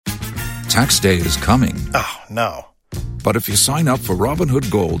Tax day is coming. Oh, no. But if you sign up for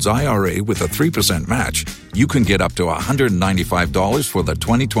Robinhood Gold's IRA with a 3% match, you can get up to $195 for the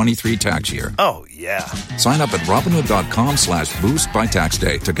 2023 tax year. Oh, yeah. Sign up at Robinhood.com/boost by tax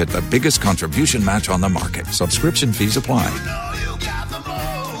day to get the biggest contribution match on the market. Subscription fees apply.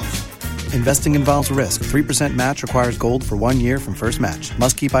 Investing involves risk. 3% match requires gold for 1 year from first match.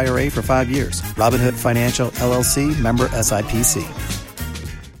 Must keep IRA for 5 years. Robinhood Financial, LLC, member SIPC.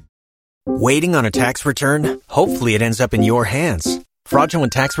 Waiting on a tax return? Hopefully it ends up in your hands.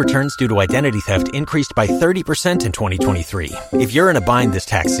 Fraudulent tax returns due to identity theft increased by 30% in 2023. If you're in a bind this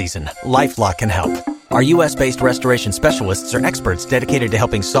tax season, LifeLock can help. Our U.S.-based restoration specialists are experts dedicated to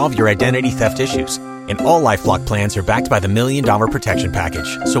helping solve your identity theft issues. And all LifeLock plans are backed by the $1 Million Protection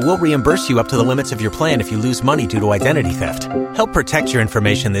Package. So we'll reimburse you up to the limits of your plan if you lose money due to identity theft. Help protect your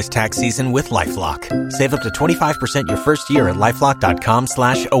information this tax season with LifeLock. Save up to 25% your first year at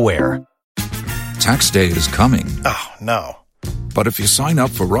LifeLock.com/aware. Tax day is coming. Oh, no. But if you sign up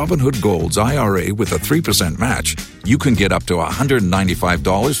for Robinhood Gold's IRA with a 3% match, you can get up to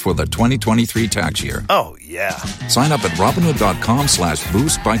 $195 for the 2023 tax year. Oh, yeah. Sign up at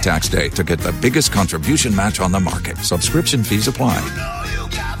Robinhood.com/boost by tax day to get the biggest contribution match on the market. Subscription fees apply.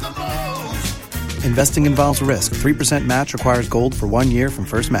 Investing involves risk. 3% match requires gold for 1 year from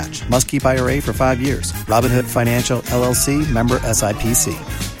first match. Must keep IRA for 5 years. Robinhood Financial, LLC, member SIPC.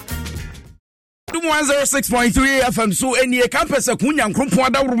 106.3 FM so enie campus akunya nkrompo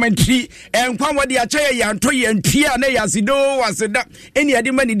ada romanti enkwa wode achaye yanto yantia na yasido waseda enie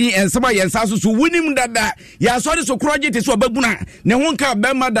ade manidi ensema yensa so wunim dada ya sori so project so babuna ne honka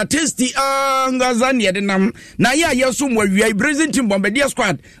bema da tasty ngaza ne de nam na ya yeso mwawia present team bombardier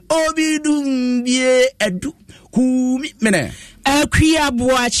squad obidum bie edu kumi mene Akuya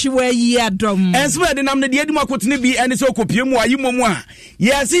boachi we yi adom. Ensema de nam ne de adi makotene bi ene se okopie mu ayimomu a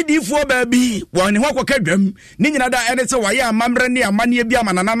yesi difo ba bi woni ho akokadwam ni nyina da ene se waye amamre ne amane bi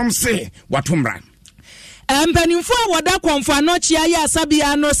amanananom se watomra. Empanimfo woda konfa no chia ya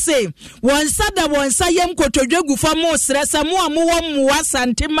sabia no se wonsa da wonsa yem kotodwegu fa mo sresa mo amowo muwa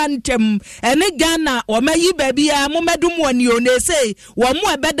santemantem ene Ghana o mayi babia mo medum woni one se wo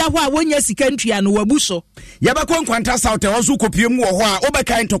mo ebeda ho a wonya sikantua no wabuso yabakon kwanta south e woso kopie mu wo ho a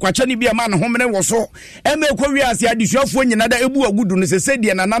obeka ntokwacha ni bia ma no homene wo so eme ekwowi ase adesuafo nyina da ebu agudu no se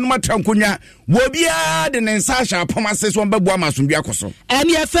sedie na nanom atrankonya wo bia de ne nsa hya pomase so mbabu amasombi akoso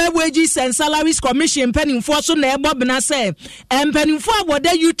ene efa wages and salaries commission penimfo so na ebo bena se empenimfo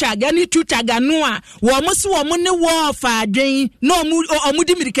aboda utaga ni tutaga no a wo mo se wo mo ne wo fa adwen na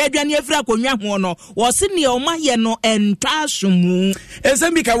omudi mirika adwane afira konwa ho no wo se ne o ma ye no entwasomu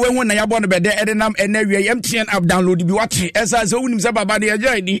esembika we hu na yabo no bede edenam enawie MTN app download bi wate esa so wunim se baba de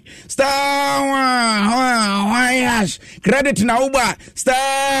agya ni star hash credit na uba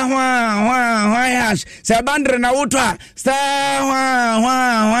star hash se bandre na utwa star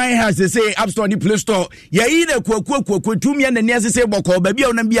hash se app store di play store ye ide kwaku tumia na niase se boko ba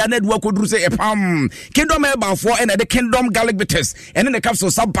bia na bia na de wakoduru se epam kingdom eba for and the kingdom garlic bitters and the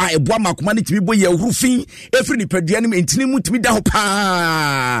capsule saba eboa makoma ne timi boye rufin efri ni padua ne ntini mutimi da ho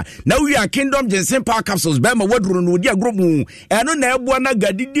pa na we are kingdom ginseng power capsules ba ma waduru no di agromu eno na eboa na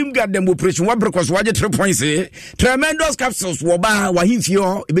gadidim gadem operation wa brekos waje 3 points tremendous capsules wo ba wa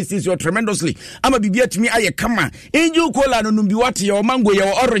himfio ebesi so tremendously ama bibia timi aye kama enju cola no numbi wate yo mango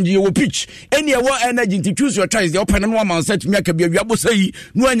yo orange yo peach eni wo energy to choose your choice the open no man set me aka bia wiabo sei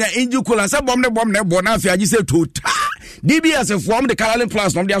no anya enju cola sa bom ne bo na afia gi se tota DBS form the Carolyn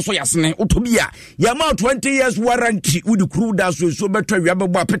Plus no dia so yasene otobia ya ma 20 years warranty with the crew da so beto wiabo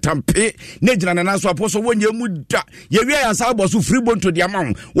bo apetampe ne gina na so aposo wonye mu da ye wi ya sa bo so free bond to the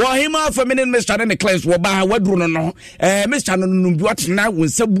amount wo hima feminine Mr. ne class wo ba waduro no Mr. no numbi watena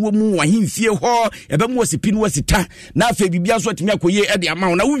wonsabuo mu wa himfie ho ebe mu wasipi no wasita na afa bibia so atimi akoye e the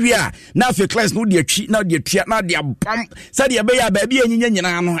amount na wi a na afa class no de atwi na de tua na de abam sa de ebe ya ba bia nyinya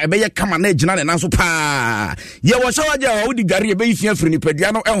nyina no ebe ye kama na gina ne na so pa ye wo so waje wo di gari ebe ifia firi ni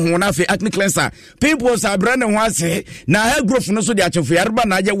padua no ehon na afa acne cleanser pimples abra ne ho ase na hair growth no so de achefo yarba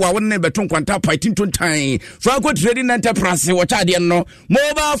na aje wa won beton kwanta fighting tontan Franco Trading Enterprise wo cha de no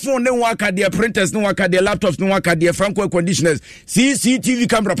mobile phone ne waka de printers ne waka de laptops ne waka de Franco conditioners CCTV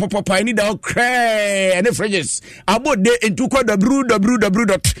camera pop ni da cray and fridges about de into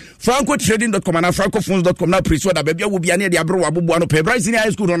www.francotrading.com and francophones.com na preso da bebia wo bia ne de abro abobo no pe Bryce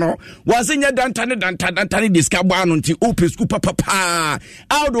high school no wasenya dantane discabo anu nti open school papa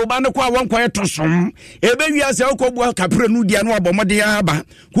audo ba no kwa wankwa etosom ebe wi ase okobua kapre nu dia no abomode aba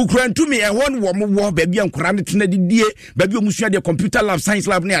kukurantumi ehon wo mo bebia nkura ne tena didie bebia omusua de computer lab science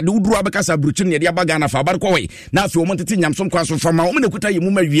lab ne ade uduru abakasa bruchi ne de abaga na fa bar ko we na afi o montete nyamsom kwa so fama o me nekuta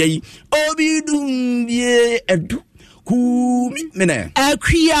yemu mawie yi obi dum ye edu kumi mene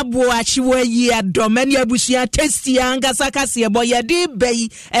akria boachi wayi adomani abusia testi angasa kase ebo yede bei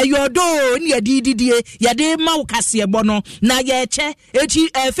eyodo ni yedididie yede ma ukase ebo no na ye che eti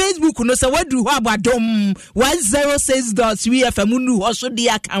Facebook no se wadu ho abadom 106.3 FM nu ho so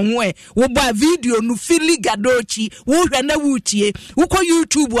dia kanwo e wo ba video no fili gadochi wo hwe na wutie wo ko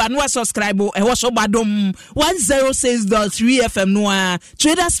YouTube anu subscribe e ho so badom 106.3 FM no a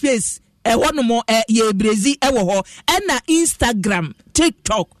Trader Space no mo ye brezi ewo ho na Instagram,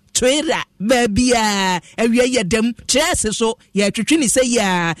 TikTok, Twitter, baby ewie ye dem chese so ye twetwe ni say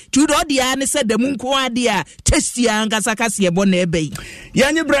ya tudo dia ne se dem nko ade a testi angasa kase ebo na ebe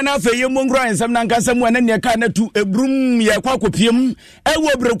ya nye brana fe ye mongro ensam na nkasa mu ne ka na tu ebrum ye kwakopiem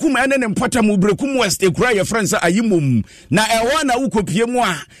ewo brekum ene ne mpatam brekum west ekura ye friends ayimom na ewo na ukopiem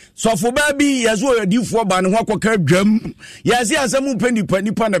a sofo baby yezo yadifo ba ne ho akoka dwam yase asam panipa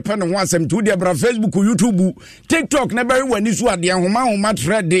nipa na pe ne ho asam tu dia bra Facebook, YouTube, TikTok na bari wani so ade homa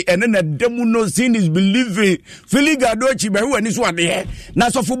thread ene na demu no sin is believing filiga dochi bari wani so ade na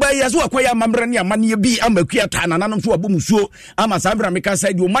sofo baby yezo akoya mamra ne amane bi amakua ta na nanom so abomusuo ama sabra meka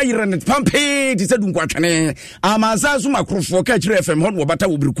side o mayire ne pampe ti sedu nkwatwene amaza so makrofo ka kire FM ho no bata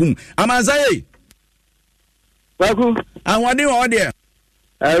wo brekum amaza ye waku anwade wo de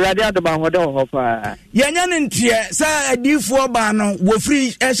radio adaba ho de ho pa yanya ne ntie sa adifo ba no wo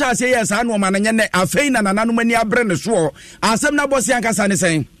free ehya ase yes anu ma na nye ne afei na nananom ani abre ne so asem na bosi ankasa ne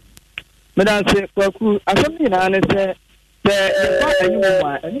sen medan se waku asem ni na ne se ba ayi wo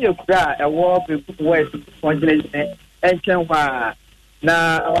ma ani ekura ewo be west konjene enchen wa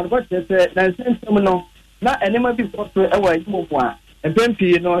na awanbo tete na sensem no na enema bi foto ewa ayi mo a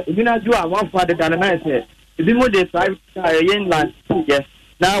empempi no ebi na ju awanfo adeda na se ebi mo de private yen land yes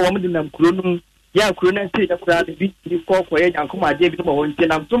na wo mde nam kronum ya krona se ya kura de bi ko ye yankoma ade bi mo wonte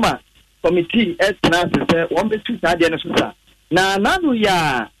nam tuma committee etna se wo be tu sa de no so sa na nanu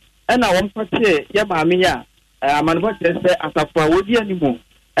ya na wo mpate ya maame ya amanbo tete asafo wodi animu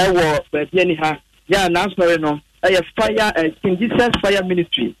ewo ba bi ani ha ya na sorry no fire King Jesus Fire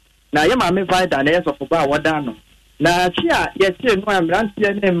Ministry na ya maame vida na yeso ba woda no na chi a ye tie no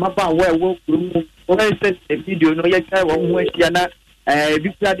amrantie ne maba wo krumu wo se video no ye kai wo ho ahia na bi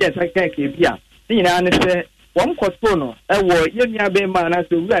kura de saka ke bia ni na ne se wo mkoto no ewo ye nua be ma na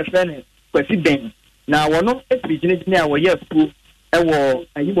se wu afa ne kwasi ben na wono etibigine a wo ye fu ewo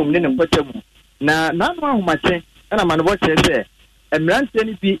ayibom ne mpotem na nanu ahomache na manbo che se amrantie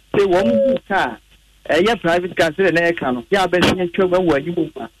ni bi se wo mu ka ya private car se na eka no ya be sin twem wo ayibom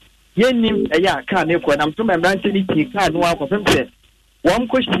pa ye nim ya ka ne ko na mto amrantie ni ti ka no akofem se wo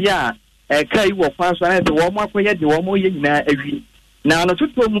mkohia kai wo kwa so na se wo mo akoye de wo mo ye nyina awi na no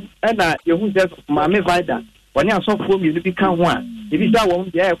tutom na yehu je maame vida woni asofo mi bi ka ho a ebi sa wo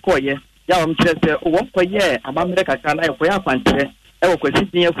bia ekoye ya wo mkire se wo koye amamre kaka na ekoye akwantere ewo kwasi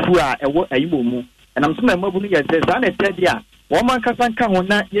tin afu a ewo ayibo mu na mso na mabu ni ye se sa na tedi a wo man kasa nka ho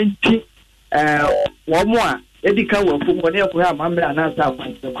na yenti wo mo a edi ka wo fu mo na ekoye amamre anasa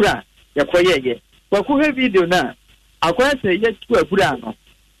akwantere kura ye koye ye kwaku he video na akoye se ye tu abura no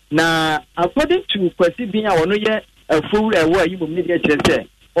na according to kwasi bin a wono ye afu ewo ayibom ni de kyerese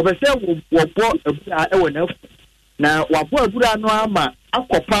obese wo bo abura ewo na afu na wabo abura no ama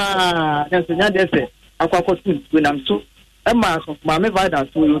akopa na nsenya de se akwakotu na mso ema so maame vida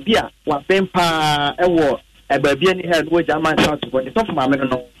so obi a wa pempa ewo ebabia ni head wo jama south for the top maame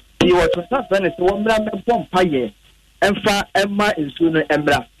no ti wo to sa ne se wo mra me bompa ye emfa ema ensu no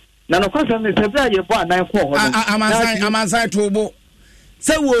emra na no kwasa ne se bra ye bo anan ko ho no amansan tobo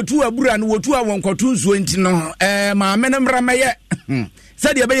se wotu abura no wotu awonkotu nsuo nti no maame ne mra meye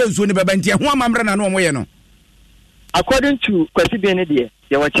se de be ye nsuo ne beba nti ho amamra na no moye no according to kwasi be ne de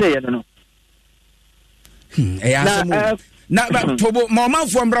ye wo che ye no na tobo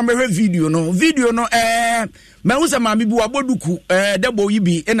mamanfo mra mehwe video no me hu se maame bi waboduku debo yi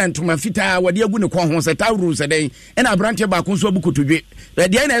bi ena ntoma fita wade agu ne kon ho se tawru se den ena branche ba ko nso abukotodwe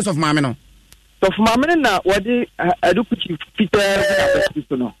de na of maame no so for maame na wade adukuchi fita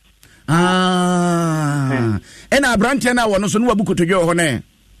na no ena branche na wono so no abukotodwe ho ne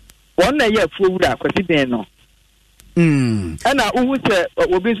won na ye afu wura kwasi ben no ena uhu se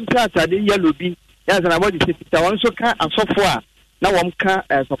obi nso atade yellow bi ya na body fita won so ka asofo a na wom ka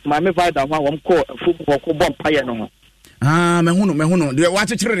so maame vida ho wom ko afu ko bom paye no ho me hunu de wa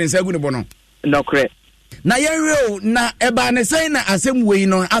chekere ne nsa gu ne bo no no correct na yenwe na eba ne sai na asem wei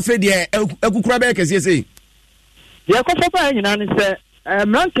no afede akukura be kese sei ye ko papa nyina ne se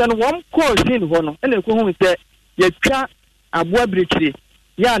mrantia no wom ko sin ho no ene ko hu se ye twa aboa brekire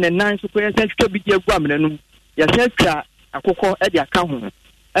ya ne nan so ko ye se twa bi je gu amena no ye se twa akokọ e de aka ho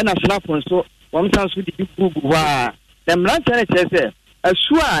ɛna snapon so wɔn san so di gugu hɔ a na mmeranteɛ no kyerɛ sɛ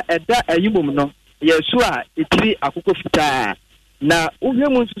asu a ɛda ayimom no yɛ asu a ɛtiri akokɔ fitaa na wohwɛ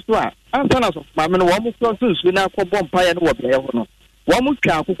mu nso so a ansa na so maame no wɔn kɔ so nsuo na akɔbɔ mpaeɛ no wɔ beaeɛ hɔ no wɔn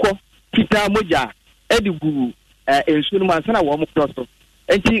twa akokɔ fitaa mogya ɛde gu nsuo no mu ansa na wɔn kɔ so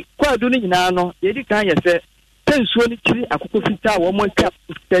enti kwaadu no nyinaa no yɛdi kan yɛ sɛ nsuo no kyiri akokɔ fitaa wɔn atwa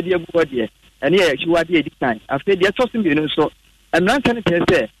akokɔ fitaa de agu hɔ deɛ ɛne yɛ akyiwade yɛdi kan afei deɛ ɛtɔ so mmienu nso mmeranteɛ no kyerɛ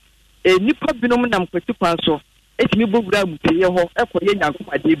sɛ nnipa binom nam kwati kwan so etimi bogura muteye ho ekoye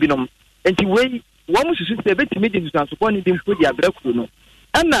nyankomade binom enti wei wo mu susu se betimi di nsuansopɔ ne di mpo di abrakuro no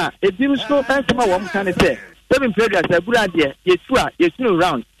ana ebim so nsema wo mu kan se seven period asabura de yetu no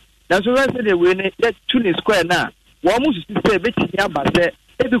round na so rest de we ne yet two ne square na wo mu susu se betimi aba se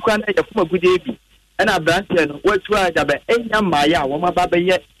ebi kwa na yefuma gude ebi ana branche no watu adabe enya maaya wo ma ba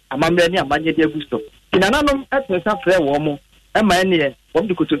beye amamre ne amanye de agusto kinananom etesa frɛ wo mu ema ne wo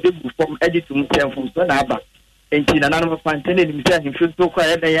de kotobe gu fom editum semfo so na aba enti nananom pantene ni misa himfo to kwa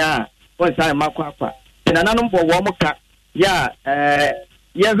ya ya won sai makwa nananom bo wo muka ya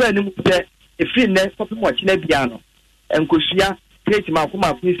ya hwe ni mu se efiri ne kopi mo china bia no enkosua crate makoma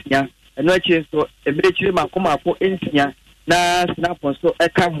afisia eno achi so ebrechiri makoma afo ensia na snapon so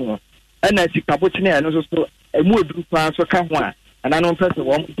eka ho ana sikabotine eno so emu oduru pa so ka ho a nananom pese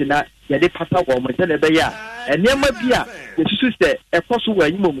wo mu dina ya de pasa wo mu tele be ya enema bia yesusu se ekoso wa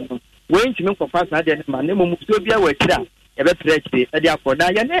anyimomu no when to make for fast na de ma ne mo so bia wa kira e be preach e de akoda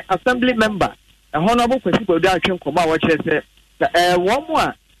ya ne assembly member honorable kwesi bodo atwen koma wo kire se wo mo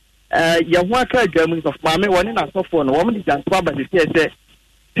a ye ho aka adwamu of mame woni na sofo no wo mo di janto aba de se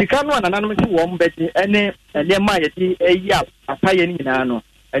sika no ananom se wo mo beti ene ma ye di eya apaye ni nyina no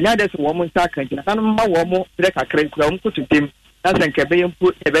enya de se wo mo nta kan kina nanom ma wo mo dire kakra kura wo mo kututem na senke be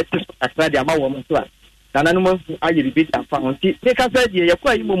yempo e be tiso kakra de ama wo mo so a nanom aye bi afa ho ti ne ka sa die ye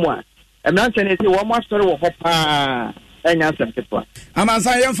kwa yi mo a emanse ne se wo mo asori wo hopa enya sempepo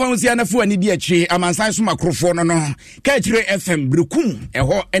amansan yemfa ho sia na fu ani di akire amansan so makrofo no ka akire FM brekum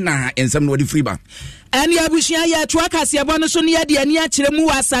eho na ensem no di friba ani abushia ya to akase abo no so ne ya de ani akire mu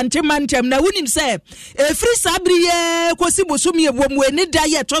wasante mantem na wunim se efri sabriye kosi bosumi ebom eni da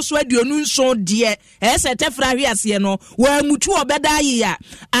ye to so aduonu nso de ese tefra hwiase no wa mutu obeda ya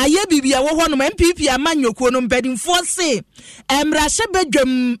aye bibia wo ho no MPP amanyoko no mpadimfo se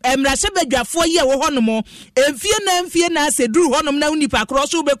emrahye bedwafo ye wo ho no emfie na aseduru ho no na unipa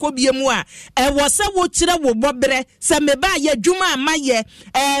kroso beko biemu a ewo se wo kire wo bobre se meba ye dwuma amaye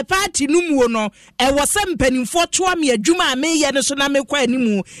party numu no wasem penimfo toa me adwuma ameye ne so na me kwa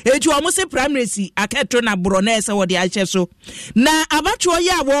animu eti o mo se primacy aketo na bro na ese wo de ahye so na abacho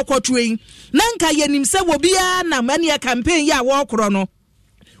ya wo kwotoen na nka yenim se wo bia na mane campaign ya wo kro no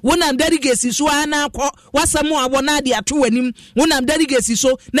wonam delegate so ana akọ wasam abo na de ato wanim wonam delegate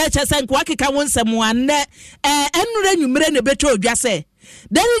so na eche nka wakeka wonsam anne enure nwumre ne beto odwase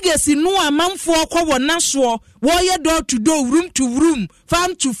delegate no amanfo akọ naso wo ye door to door room to room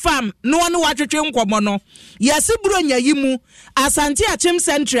farm to farm no one watwetwe nkomo no yesi buro nyayimu asante achim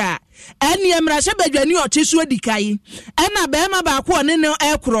central eni emrahye badwani ochesu adikai ena bema ba akọ ne no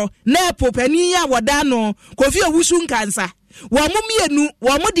ekro na epopani ya woda no kofi owusu nkansa wamumienu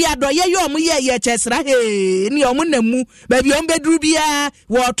wamudi adoye yo mu ye chesra he ni omunamu ba bi ombeduru bia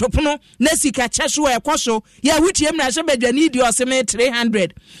wo topono na sika cheso ekoso ya wutie mrahye badwani di oseme 300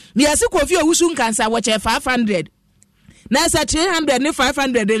 ni yesi kofi owusu nkansa wo che 500 na sa 300 ne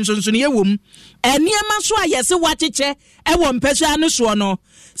 500 nsonso ne wom eniema so ayese wacheche ewo mpese anu so no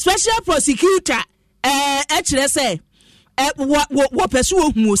special prosecutor kire se wo pese wo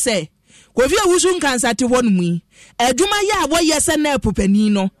hu se kofi owusu nkansa te wonmu adwuma ya wo yese na popani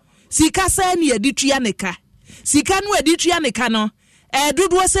no sika sa ne editua neka sika no editua neka no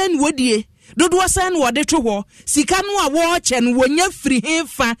dodo sa ne wodie dodo sa ne wode to ho sika no a wo che no wonya firi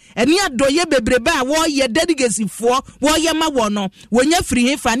hefa ene adoye bebrebe a wo ye delegasifoɔ wo ye ma wo no wonya firi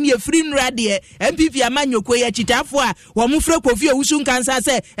hefa ne firi nra de MPP amanyoko ya chitafo a wo mu frɛ kofi owusu nkansa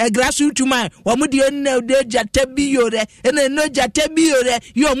se grassroots man wo mu de no de jatabi yore ene no jatabi yore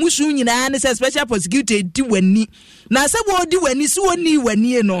yo musu nyina ne se special prosecutor di wani na se wo di wani si woni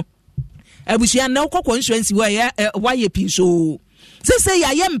wani no abusia na kokko insurance wa ye piso se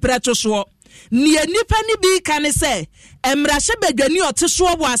ya ye mpreto so ni anipa ni bi kan se emrahye badwani oteso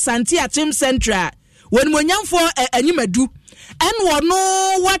wo asante achim central wonimonyamfo anyimadu en wono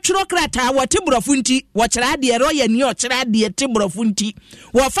watwro krata wotebrofo nti wo kira de ero ye ni o kira de tebrofo nti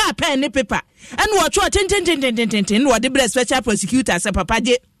wo fa pen ne paper en wo twa tenten wo de bre special prosecutor se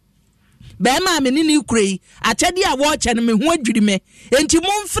papaje bema me ni kurei atade a wo kye no me ho adwiri me enti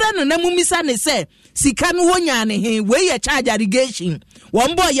momfra no na mumisa ne se sika no wonya ne he we ye charge irrigation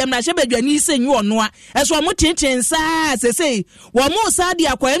wɔn bɔ yɛm na hyɛ badwani sɛ nyi ɔnoa ɛso ɔmo tenten saa sɛsɛ wɔn mo saa de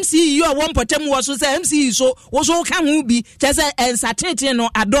akɔ MCE yi a wɔn pɔtɛm wɔ so sɛ MCE so wɔso ka ho bi kyɛ sɛ ɛnsa tenten no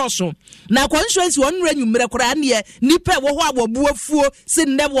adɔɔso na constituency wɔn nura nwummerɛ koraa neɛ nipa wɔ hɔ a wɔbu afuo sɛ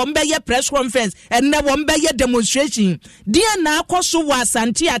nnɛ wɔn bɛyɛ press conference ɛnnɛ wɔn bɛyɛ demonstration deɛ na akɔ so wɔ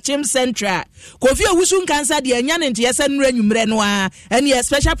Asante Achim Central Kofi Owusu nkansa deɛ nya ne nteɛ sɛ nura nwummerɛ no a ɛne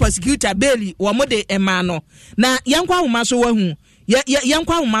special prosecutor Bailey wɔn de ɛma no na yɛnkɔ ahoma so wahu yɛnkɔ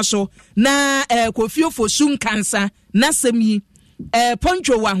ahoma so na Kofi Owusu nkansa na sɛm yi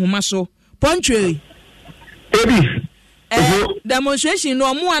Poncho wɔ ahoma so Poncho demonstration no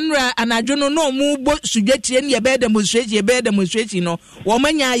omu anra anadwo no no omu bo sugwetie ne be demonstration no wo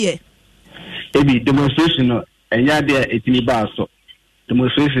manya ye ebi demonstration no enya de etini ba so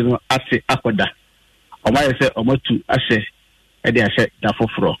demonstration no ate akoda o ma ye se o matu ahye e de ahye da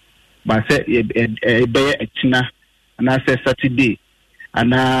foforo ba se e be etina na se Saturday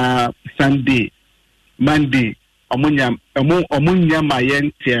ana Sunday Monday omunya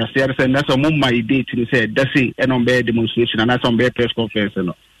mayen tia se na so mum my date ni say that say e no be demonstration and some be press conference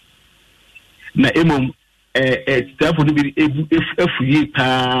no na emom staff no bi efuyi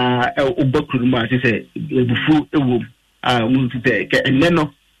pa obakuru ma say ebufu ewo mu say ke enne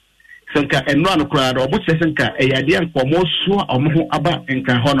no sanka enno anokra do obo sanka eyade ankomo so omo aba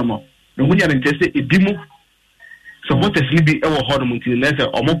nka honomo no munya ne ntese edimu supporters ni bi ewo honomo nti na say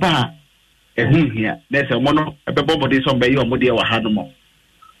omo ba ehun hia nese mono ebebobode so be yo mode wa hanom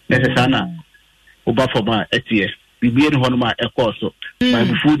nese sana oba forma etie bibie ne hono ma ekoso ma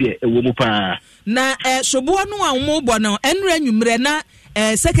bufu de ewo mu pa na sobo no a mo bo no enra nwumre na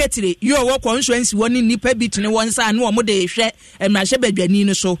secretary yo wo constituency woni nipa bitine won sa na mo de hwe emrahye badwani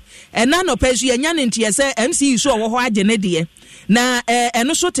no so na no pesu enya ne ntie se MCE so wo ho age ne de na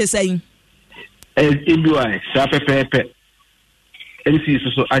eno so te sai induai sa pepepe MCE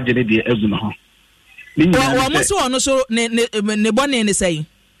so agene de aguno ho wa mo so ono so ne bone ne sai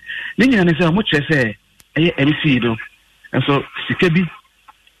ni nyina ne say mo kire say eye MCE do so sika bi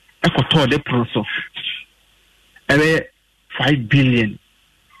ekoto de proso ebe 5 billion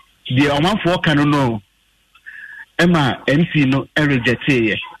the omanfo kan no ema MCE no reject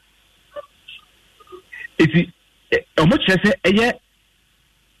ye iti mo kire say eye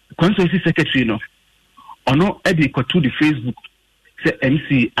constituency secretary no ono e bi ko to the Facebook se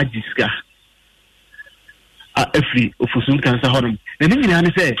MC ajiska every ofusun cancer honum na nyina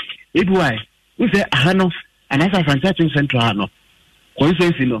ne say eduai we say ahano anasa Asante Achim Central hano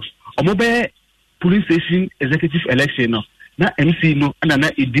constituency no omobe police station executive election no na MC no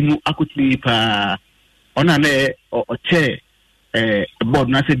na edimu akotni pa ona na o chair board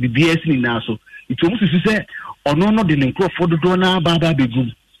na say BBS ni na so it almost say ono no de nkrofo dodo na baba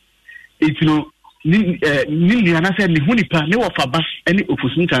begum it no ni ana say ni hunipa ne wo faba ene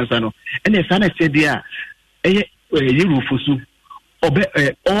ofusun kansa no ene sa na se dia eye ofusun obe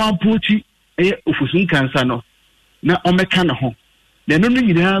o approach eye ofusun kansa no na omeka na ho na no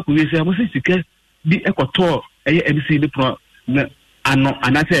nyina ko yesi amo sika bi ekoto eye MC ni pro na ano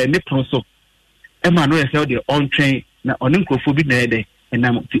ana say ne pro so e ma no yesi o de on train na oni nkofo bi na ede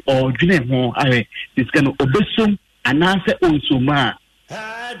enam ti o dwene ho awe sika no obesom ana say onsoma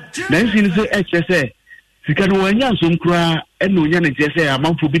Nancy so HSA sika no wanya nsom kura eno nya ne jese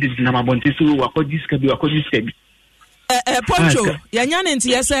amanfo bi de na mabonte so wakodi sika bi Poncho ya nya ne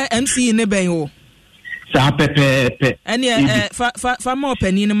ntie se MC ne ben wo sa pepe ene fa mo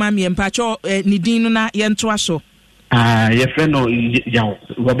pani ne ma me mpacho ni din no na ye nto aso ye fe no yaw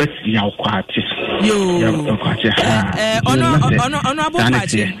Robert yaw kwati yo kwati ono abo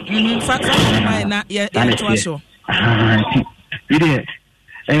kwati fa mai na ye nto aso ide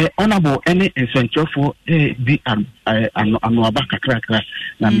honorable any essential di anu abaka krakra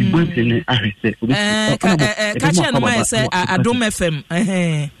na mi bonse ne ahese ka che no mai say Adom FM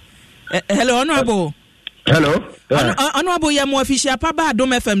hello honorable honorable ya mo official pa ba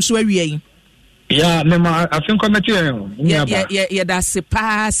Adom FM so awie ya me ma afin committee ya da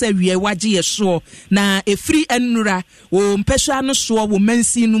sepa sa wie waje ye so na efri enura wo mpesha no so wo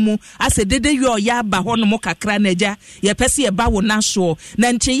mansi no mu ase dede yo ya ba ho no mo kakra na ja ye pese ye ba wo na so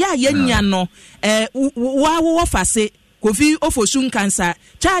na nche ya nya no wo fase Kofi Ofosun cancer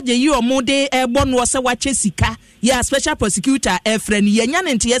charge yi omo de ebo no se wache sika ya special prosecutor friend ye nya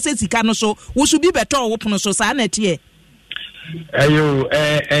ne nte ye se sika no so wo su bi beto wo pono so sa na tie ayo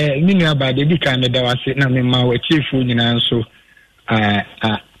nini abade bi kan da wase na me ma wa chief nyina nso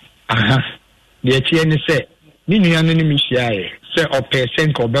de tie ni se nini anu ni mihia e se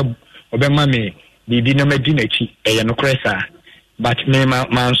opesen ko obe ma me bibi na madi na chi no kresa but me ma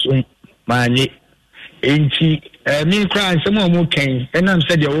nso ma nyi enti me cry some more can and I'm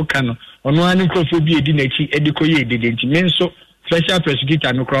said your cano on one microphobia dinati edicoye didn't mean so special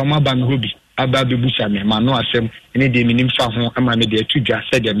prosecutor no croma ban hobby about the busame mano asem any day minim fa ho ama me de tudwa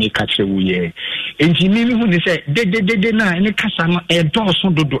said they make catch we ye enti me hu say de na any kasa no e do so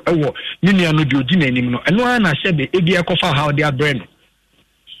dodo ewo me nua no de odi na anim no eno na sebe e bia kofa how they are brain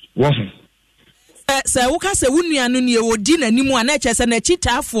wo se wo ka se wo nua no ne odi na anim ana che se na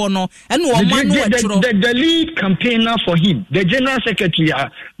chitaafo no ene wo ma no atro the lead campaigner for him the general secretary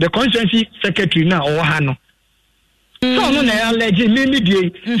the constituency secretary na o ha no so no na allege me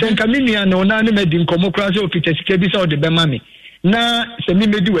die se nka me nua no na ne medi nkomo kra se o Peter sika bi se o de be ma me na se me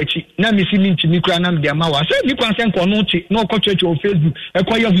medi wachi na me si mi ntimi kra na me de ma wa se bi kwa se nko no ti na o ko church o Facebook e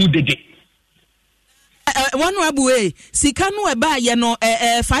ko ye hu dede one wabu sika no e ba ye no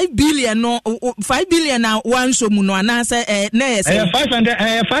 5 billion no 5 billion na one so mu no ana se na ye se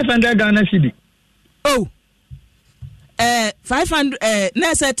 500 Ghana cedi oh 500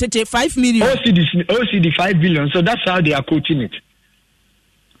 na se 5 million OCD 5 billion, so that's how they are quoting it.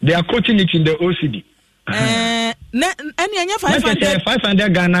 They are quoting it in the OCD. Any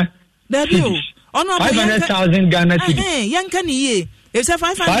 500 Ghana cedis. 500,000 Ghana cedis. Yanka ni ye. It's a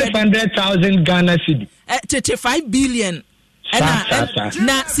 500,000 Ghana cedis. 5 billion.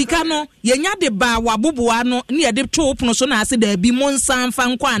 Na sika no yenya de ba waboboa no ne ye de to opono so na ase da bi monsan fa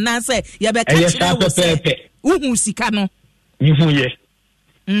nkwa na se ye be ka kire wo se uhu sika no ihu ye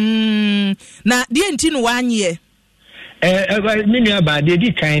na die nti no wanye me nua ba de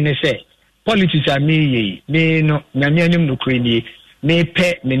di kan ne se politics are me no na me anim no kwani me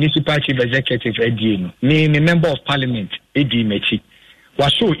pe municipal chief executive adie no me member of parliament edi mechi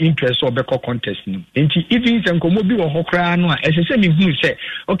was so interest or beko contest no enti even se nkomo bi wo hokra no a esese me hu se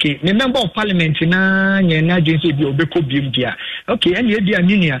okay me member of parliament na nye na agency bi obeko biem dia okay ene e dia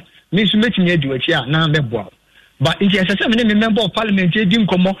minia me so metimi adi wachi a na meboa but inti esese me member of parliament edi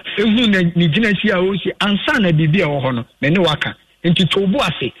nkomo ehu na ni ginasi a o si ansa na bibia wo ho no me ne waka inti tobu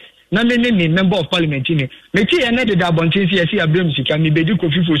ase na me member of parliament ni me ti ene de abontin si esi abram sika me bedi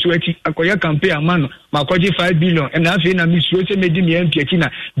kofifo so ati akoya campaign amano makoji 5 billion and na afi na me so se me di me MP ati na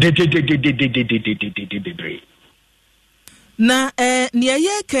de na ne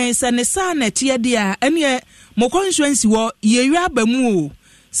ye kan se ne sa na tie dia ene mo constituency wo ye wi abamu o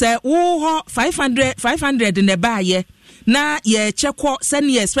se wo ho 500 ne ba ye na ye chekwo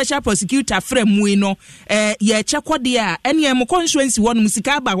senior special prosecutor fremu no ye chekwo dia ene mo constituency wo no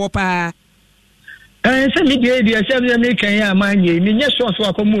musika ba ho pa se mi dia se me kan ya manye mi nye so so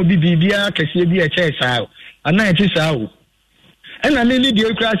akomo obi bibia kase bi e che saa ana e ti saa o ena me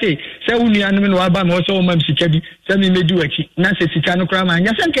dia kura se wunu no aba me so o mam sika bi se me medu aki na se sika no kura ma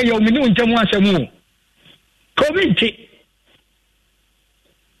nya se nke ye o me no ntemu asemu covid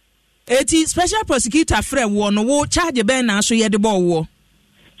eti special prosecutor frem wo no wo charge ben na so ye de bo wo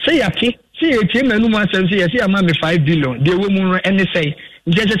say yake say eti manu ma sem say say ama me 5 billion de wo mu ene say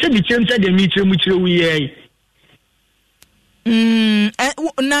nje se bi chem say de mi chire wu ye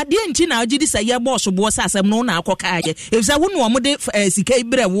na die nti na ogidi say ye boss bo sa asem no na akoka ye if say wo no mo de sika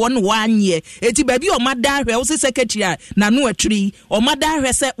ibre wo no wanye eti ba bi o mada hwe wo se secretary na no aturi o mada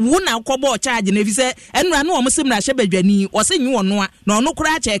hwe se wo na akobo charge na fi se enura no o mo sim na hye badwani o se nyi ono a na ono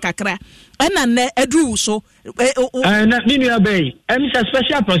kura che kakra ena ne edru so na ninu abey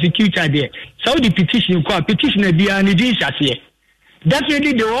special prosecutor there so the petition petitioner bia ni di sase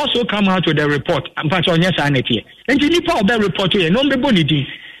definitely they will also come out with a report. And on yes, and you of that report here. No,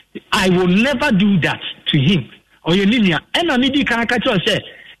 I will never do that to him or your linear. And I need to say,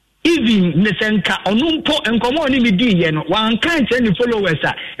 even Nesenka or Numpo and Common in the one can't send the followers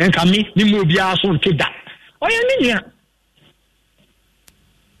and come me, Nimubia soon to that. Or your linear.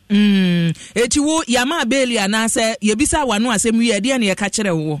 Etiwo Yama Bailey and I say, Yebisa one was a mere dear near catcher.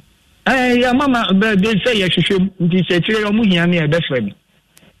 Yeah, Mama, they say you should be said to your money. I'm your best friend.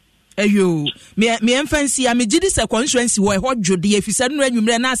 Ayo, me fancy. I'm a jidis a constituency where what Judy, if you said when you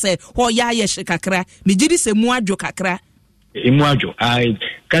ran, I say, oh, ya, kakra, me jidis a muajo kakra. Imuajo, I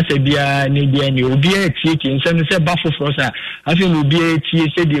can't say be a Nibian, you'll be a tick in some say buffalo for us. I think will be a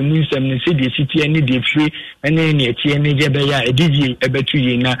tea, said the moon, and city, city, and the free, and then a tea, and a DJ, a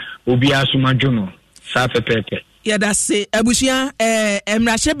between will be a sumajono, Safa Pepe. Ya da se abusia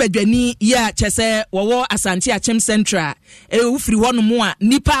emrahye badwani ya chese wo Asante Achim Central ufiri hono mu a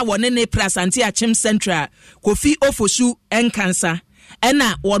nipa wo ne pra Asante Achim Central Kofi Ofosu enkansa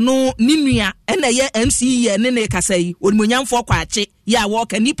ena wono ninua ena ye MC ye ne kasai onimonyamfo kwache ya wo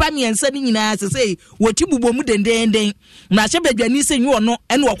ka nipa miensa ni nyina sesei wotibubo mu dendenden mrahye badwani se nyi wono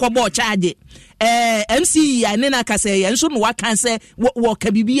ena wokobo charge MC ya ne na kasai enso no wakanse wo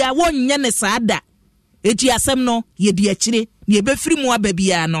ka bibia wonye ne saada eti asem no ye di akire ne be firi mu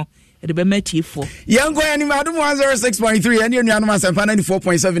ababia no Rebemetifo. Yango yani madum 106.3 and you know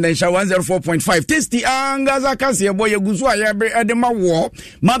 94.7 and 104.5. Tasty angaza kasi ya boy guzwa ya edema wo.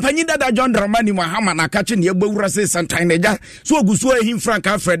 Mampanyi dada John Dramani Mahama na kache ni ebe urase santineja. So guzwa him Frank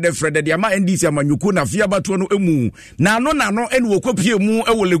Fred ya ma NDC ya manyuku na fia batu wano emu. Na no enu wakopie mu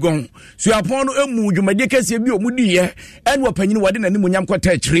ewo legon. So yaponu emu jumadie kesi ebi omudi ye. Enu wapanyi wadina ni munyamkwa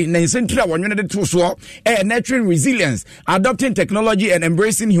techri. Na insentria wanyone de tuso. Nurturing resilience. Adopting technology and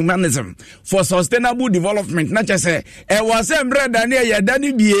embracing humanism for sustainable development. Not just say was brother near ya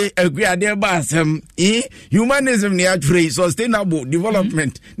daddy be a great basem humanism near trade sustainable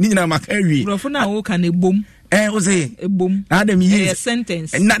development. Nina Makari. Rofuna who can a boom. Was a boom. Adam a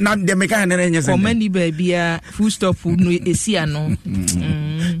sentence. Not the mechanic. For many baby full stop food no esiano.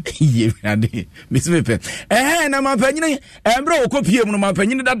 Miss Vipe. I'm a penny and bro copy no my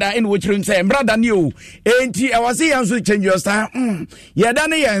penny that in which room say brother new. Ain't I was saying to change your style. Ya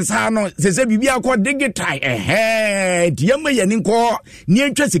Danny and Sano says Bibia called digitai. Yamma Yaninko near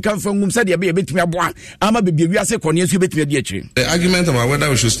Jessica from said ya be a bit me a boy. I'm a baby. I say Cornelius bit me a the argument about whether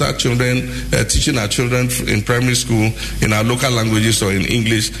we should start teaching our children in primary school in our local languages or in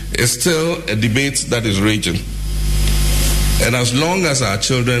English is still a debate that is raging. And as long as our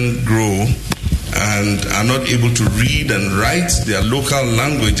children grow and are not able to read and write their local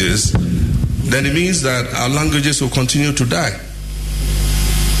languages, then it means that our languages will continue to die.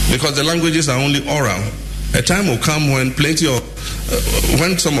 Because the languages are only oral. A time will come when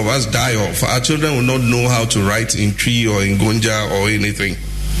when some of us die off, our children will not know how to write in Tree or in Gonja or anything.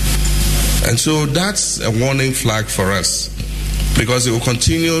 And so that's a warning flag for us, because it will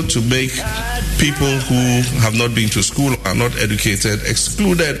continue to make people who have not been to school, are not educated,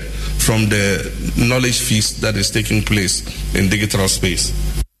 excluded from the knowledge feast that is taking place in digital space.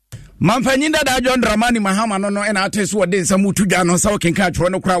 Mampanyinda da John Dramani Mahama no ena ateso wode nsamu tudwa no sa okenka atro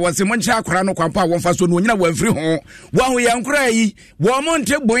no kra wase moncha akra no kwampa wonfa so no nyina wafiri ho wa ho yankra yi wo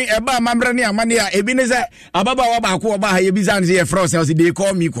monte bon eba mambre ne amane a ebi ne se ababa wa ba ko ba ha ye bizan se ye frost house they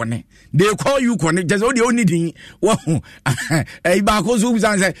call me kone they call you kone just o de oni din wo e ba ko zo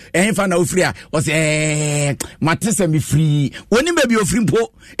bizan se fa na ofiri a wo se matese me free oni ba bi ofiri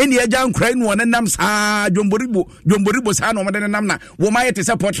mpo eni agya nkra nu wona nam sa jomboribo sa no mede nam na wo ma ye te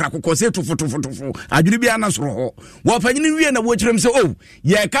se portrait kose tufu adwiri bia na soro ho wo panyini wie na wo kyerem se o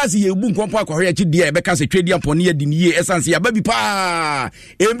ye kase ye bu nkompo akɔhwe akyi dia ye beka se twedi ampone ye dini ye esanse ya babi pa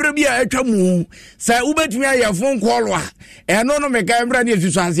embre bia atwa mu sa ubetumi aye phone call a eno no meka embre na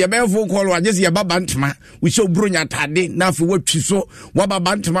esusu anse ye be phone call a jese ye baba ntema wo hye obronya tade na afi watwi so wo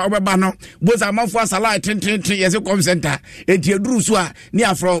baba ntema wo beba no boza amafo asala tenten ye se com center enti eduru so a ni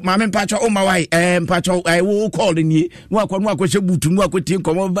afro maame mpacho o mawai mpacho wo call ni no akɔhye butu no akɔtie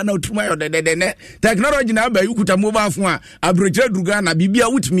nkomo na utumayo de technology na ba yukuta mobile phone abrojira druga na bibia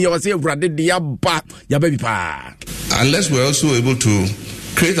utumi o say urade de ya ba ya baby pa. Unless we're also able to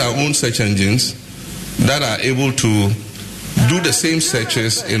create our own search engines that are able to do the same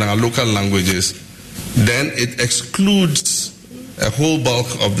searches in our local languages, then it excludes a whole bulk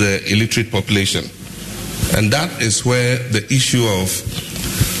of the illiterate population. And that is where the issue of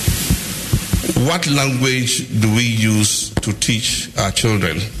what language do we use to teach our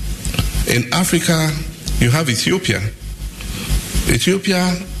children? In Africa, you have Ethiopia.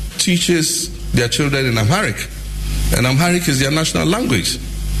 Ethiopia teaches their children in Amharic, and Amharic is their national language.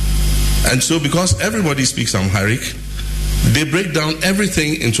 And so because everybody speaks Amharic, they break down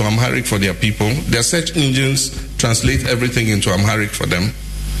everything into Amharic for their people. Their search engines translate everything into Amharic for them.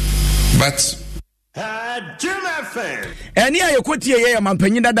 But Eni ayokotie ye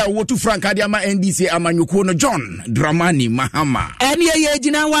mampanyinda da wotu Frank Adiama NDC amanyuko no John Dramani Mahama. Eni ye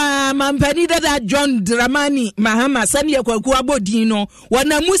jina wa mampanyinda da John Dramani Mahama sani ye kwaku abodin no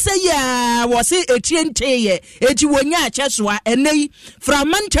wana muse ya wose etiente ye eti wonya achesoa enei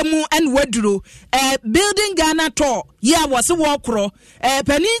framantamu and waduro building Ghana to ya wose wokro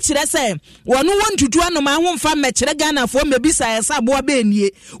pani kire se wono wontutu anoma ho mfa mekire Ghana fo mebisa esa bo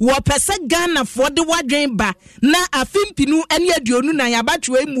abenie wo pese Ghana fo de wadwen ba na afimpinu ene aduonu na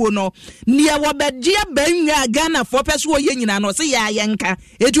yabatwe emuo no ne wobedie banwa Ghana fo pese wo ye nyina no se ya yenka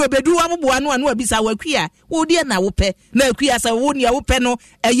eti obedu waboboa no anu abisa wakua wo de na wo pe na akua se wo ne wo pe no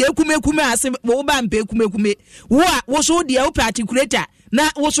eye kumekume ase wo ba mpe kumekume wo a wo so de wo articulator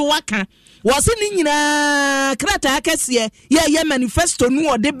na wo so waka wose ni nyina krata akese ye manifesto nu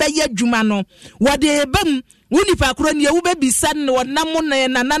ode beye dwuma no wode bam unipa kro ne wo bebisa ne wonam ne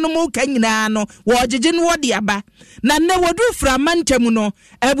nananom ka nyina no wojege ne wode aba na ne wodu framantam no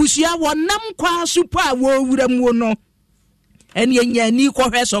abusua wonam kwa supa wo wuram wo no ene nya ni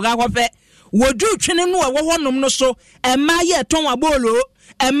kohwe so ga kohwe wodu twene no a wo honom no so ema ye ton abolo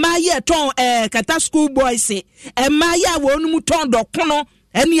ema ye ton kata school boys ema ye wonum ton dokono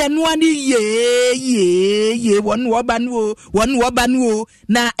eni enu ani ye won wo ba no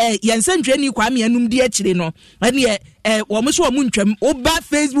na yensentwe ni kwa me anum di akire no eni wo mo so wo ntwam oba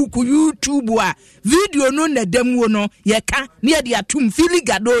Facebook YouTube a video no na damwo no ye ka na ye de atum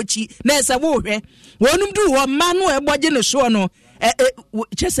filigadochi na ese wo hwe wonum du wo ma no eboje ne so no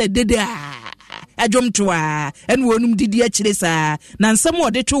chese dede adwom to a eni wonum didi akire saa na nsem wo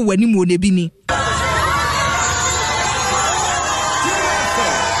de to wani mo ne bi ni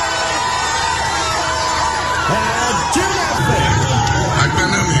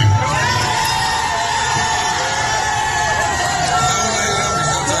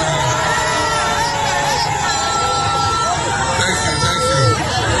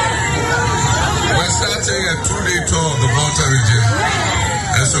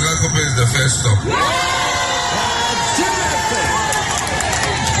Is the first stop.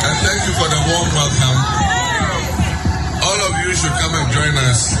 And thank you for the warm welcome. All of you should come and join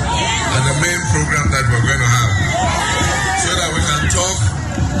us at the main program that we're going to have so that we can talk,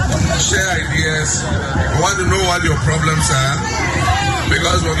 share ideas. We want to know what your problems are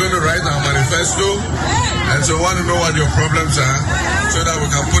because we're going to write our manifesto, and so we want to know what your problems are so that we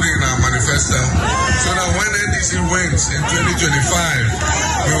can put it in our manifesto so that when NDC wins in 2025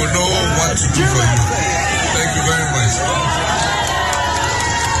 we will know what to do for you. Thank you very much.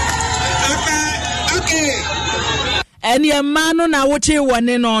 Okay. Eni mano na woche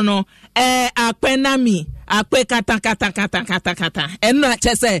wane no akpenami akpe kata enu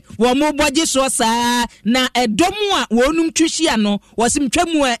achese wo mo boje so saa na edomu a wonum twihia no wosim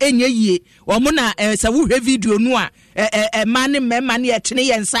twamu a enye yie wo mo na se wo hwe video no a mane mema ne etene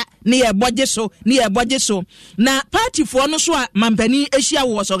yensa ne ye boje so na party fo no so a mampani ehia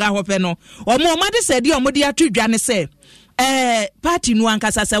wo so ga hope no wo mo ma de se de o mo de atodwa ne se party no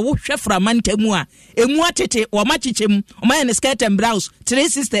ankasa se wo hwe framantamu a emu atete wo ma chichem o ma ne skirt and blouse three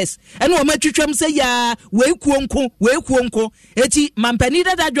sisters ene wo ma twitwam se ya we kuonko eti mampani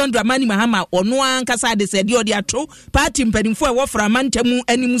dada John Dramani Mahama ono ankasa de se de o de ato party mpanimfo e wo framantamu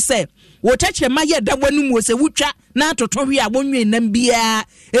animu se wo tache ma ye dabanu mu se wutwa na atoto hwe a wonwe nam bia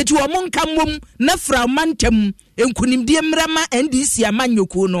eti wo monka mom na framantam enkunimdie mrama NDC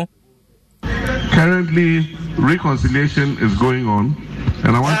amanyoko no. Currently, reconciliation is going on,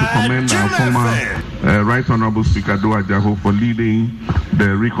 and I want to commend our former Right Honorable Speaker Doa Jaho for leading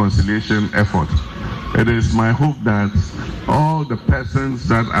the reconciliation effort. It is my hope that all the persons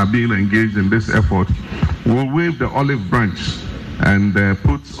that are being engaged in this effort will wave the olive branch and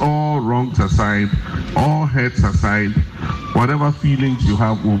put all wrongs aside, all hurts aside, whatever feelings you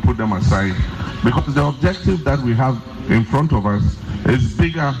have, we'll put them aside. Because the objective that we have in front of us is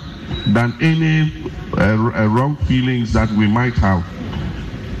bigger than any wrong feelings that we might have.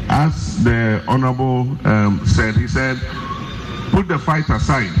 As the Honorable said, he said, put the fight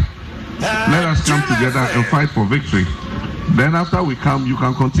aside. Let us come together and fight for victory. Then after we come, you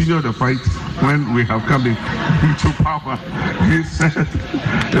can continue the fight when we have come into power. He said,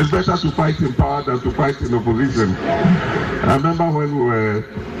 it's better to fight in power than to fight in opposition. I remember when we were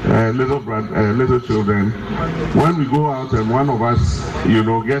little children, when we go out and one of us,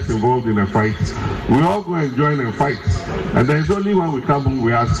 gets involved in a fight, we all go and join and fight. And then it's only when we come home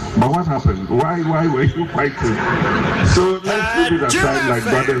we ask, but what happened? Why were you fighting? So let's put it aside like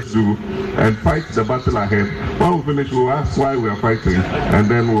brothers do and fight the battle ahead. When we finish, we'll ask why we are fighting, and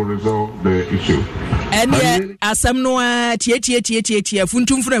then we'll resolve the issue. And asam no tie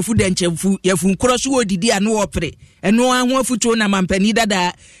funtum funa fu denchemfu yefun kroso odidi anu opre eno ahu afuto na mampani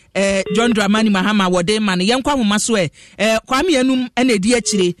dada John Dramani Mahama wode man yenkwa homa so kwame anum ena edi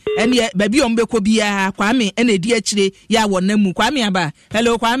akire ene babi ombekọ bia kwame ena edi akire ya wonamu kwame aba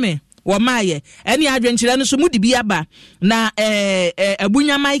hello kwame womaye ene adwenkyere no so mudi bi aba na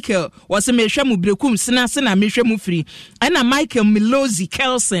abunya Michael wose mehwa mu brekum sena mehwa mu firi ena Michael Milozi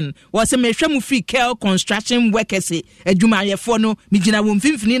Kelson wose mehwa mu firi Kel Construction Workers adwumayefo no migina wo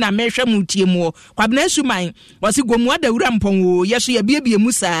mfimfini na mehwa mu tiemu kwabena suman wose gomu adawura mpon wo yeso ya biebie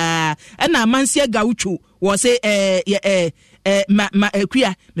mu saa ena amansia gaucho wose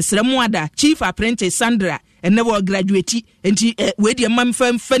kuya mesremu ada Chief Apprentice Sandra and never graduate enti we dey mam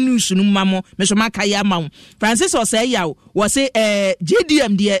fan news no mamo me so maka ya mawo Francis o say yawo was say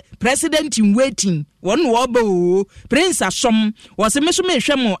JDM the president in waiting one wo ba o Prince Asom was say me so me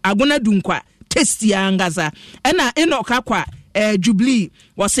hwe mo agona dunkwa test ya ngaza ena enoka kwa Jubilee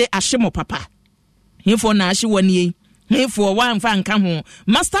was say ahyemo papa himfo na ahye woni himfo wan fa nka ho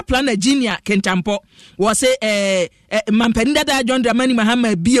master planner Junior Kentampo was say mampani dada John Dramani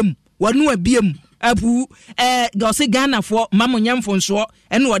Mahama biem wanu abiem apu gose Ghana for mamonyamfo nso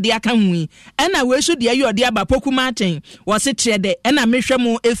ene wode aka hui ena we so de ayi ode aba poku martin wose trede ena mehwɛ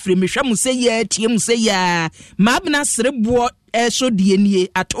mu efri mehwɛ mu sɛ ya tie mu sɛ ya mabna serebo so de nie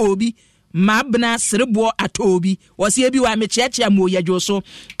atobi mabna serebo atobi wose ebi wa mechiachia mo yadwo so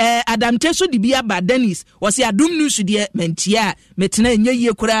adamte so de bia ba Dennis wose adum nu su de mentia metena enye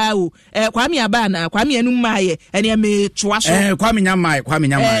yie kura o kwame aba na kwame anu maaye ene me toa so kwame nyamai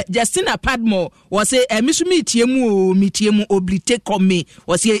Justina Padmore wose misu mitie mu oblite come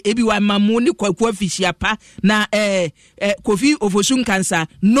wose ebi wa mamu ni kwaku afisia pa na Kofi Ofosun cancer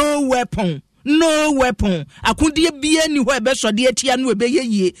no weapon akudie bia ni ho ebe sode atia no ebe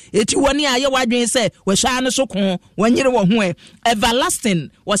yeye eti woni aye wadwen se we hwa ne so kon wanyere wo ho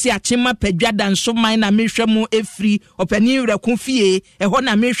everlasting wose achema padwada nso man na mehwemu efri opani wreku fie ho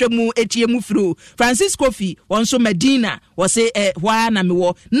na mehwemu etie mu firo Francisco Fi wonso Medina wose hwa na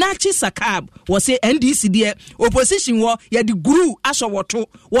mewo Nachi Sakab wose NDC de opposition wo ye de guru aso woto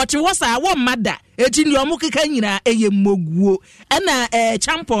wosa wo mada eti ni omo keka nyina eye moguo na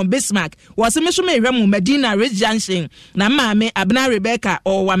champion Bismarck wase meso mehwemu Medina Regency na maame Abna Rebecca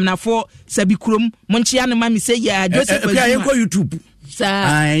o wamnafo sabikurom monchia no mami se ya Joseph Azuma YouTube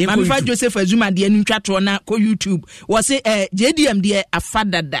mami fa Joseph Azuma de ntwa to na ko YouTube wase JDM de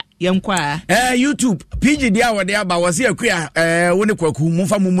afadada yenkwa YouTube PG de awode aba wase akua woni kwaku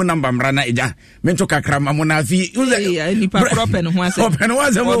mumfa mumu namba mrana eja mento kakrama munafi nipa proper no ho ase open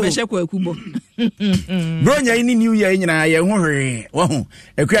was mo behye kwaku bo bronya ini new year nyina ye ho hwe wo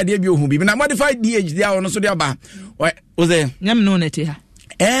akua de bi ohu bi na modified DH de awono so de aba oze nyam no nete ha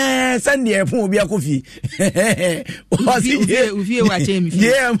Sunday fun obi akofi ufie wa chemi fi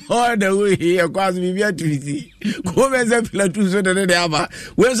more the way here cause me be atwisi ko be se platu so de aba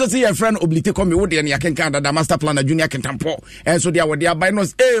we so see your friend oblite come wo de ne yakenka da master planner junior kentampo so de awode aba no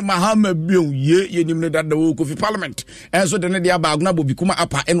mahama bio ye nim ne da wo kofi parliament so de ne de aba aguna bobi kuma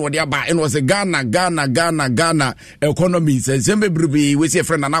apa en wo de aba en wo se Ghana economy se sembe bribi we see your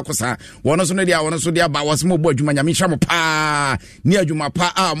friend anakosa wono so ne de wono so de aba wo se mo bo adwuma nyame hwa mo pa ni adwuma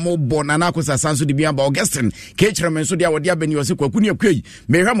pa mo bona na ko sasanso de bia ba Augustine ke kyereme so de awode abani wose kwaku ne akwai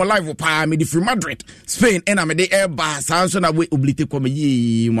me hwa mo live pa me di free Madrid Spain ena me de eba sanso na we oblite ko me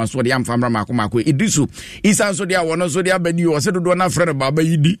yi maso de amfamra mako Idrisu isanso de awono so de abani wose dodo na frere baba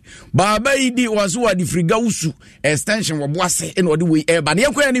yidi wose wa di free gausu extension wo boase ena ode we eba ne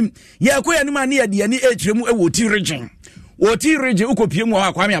yakoyanim ani ade ani ekyeremu e woti region ukopie mu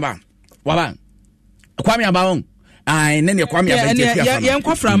ha kwame aba on nene kwame abetefia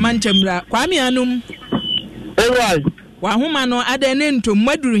yenkofra manchemra kwame anum wa homa no adene ntom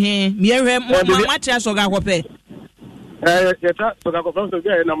maduru he miehwe mwatia soga kope yeta soga kope so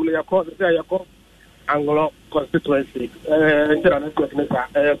bia na mno yakọ Anglo constituency ntira na kweknesa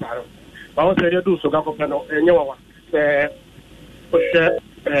paro ba wo se yedu soga kope no enyewa ohwe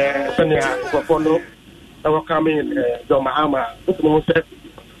senia kofono awo kamin do mahama mo se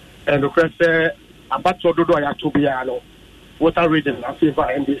and request abato dodo ya tobia no water region na favor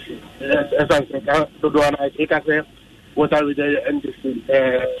NDC as dodo na ikase water region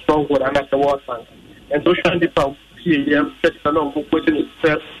NDC stronghold and the water and so shandi pa PM section no go put in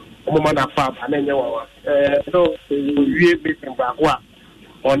self omo na fa ba na nyewa so we meeting ba kwa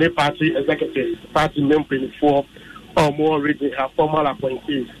on the party executive party member for or more region have formal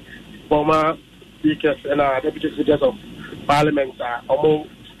appointees former speakers and deputy speakers of parliament among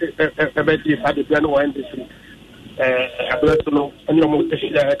ebedi fa de piano NDC abreso any mo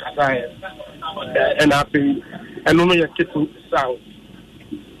teshia kasa and happy and no ya kitu sound.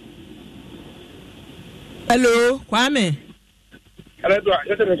 Hello Kwame Hello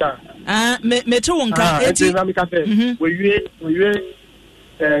yetemeka me to wonka eti na mi ka se we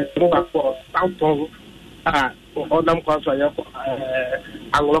for South Odam Council ya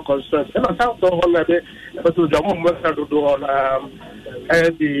Anglo Constituency and South on na be but to jamu mo sa do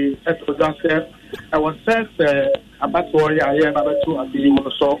the exodus I was said about what I am about to be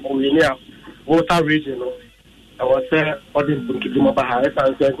so we near water region I was said ordin to do my bahare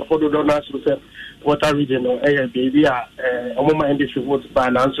and say for do not say water region baby omo in this vote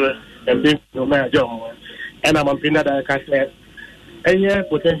finance and being no major and I'm pinna that I say any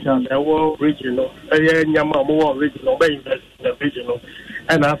potential war regional nyama more regional by invest in the regional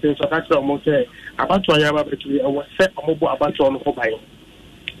and I think so that's almost say about what I am about to I was set about on for buying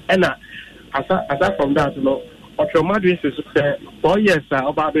and aside from that your madrid is 4 years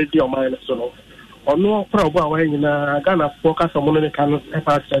about the deal minus so or no problem when in Ghana focus on money can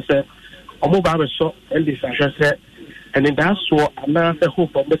say or move out so and this I said and in that's what another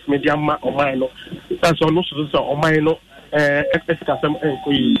hope of this media or mine that's almost so or mine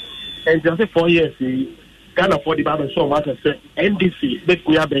and just 4 years Ghana for the Bible so much as NDC bet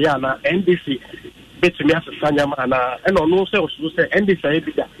me abeyana NDC bet me as Sanyamana and no say say NDC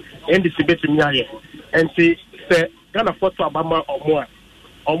bet me aye and say Ghana for to Abama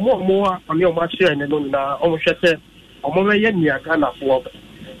or more on your match here and then almost say or more yen Ghana for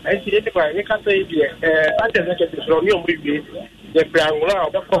and see anybody you can say that executive from your movie the brown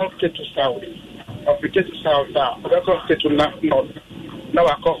the complicated to south of the to south the complicated to north now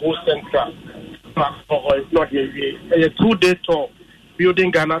I call whole central. It's not a 2-day tour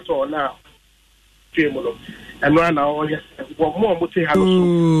building Ghana tour now. And right now, yes, one more multi has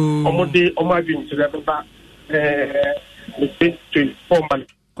Omode Omagin to the 24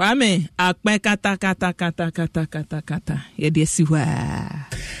 months. Kwame, akpe kata. Yedesiwa.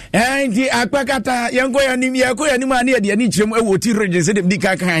 Ndi akpe kata yango ya ni mani ya ni chemu ewo ti reje se dem di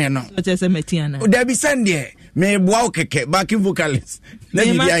kaka ya no. Chese metiana. Da bi sende me boa okeke backing vocalist. Na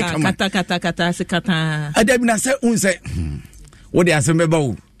bi ai kama. Kata se kata. Adabi na se unse. Wo de asem beba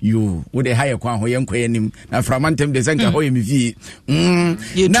wo. You wo de higher kwa ho yenkwa yanim na framantem de senka ho yemfi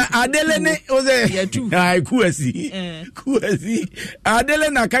na adele ne oze ai kuasi adele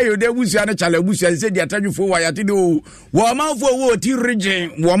na kayo de busia na chale busia se dia tadwufo wa yate de o wo manfo wo ti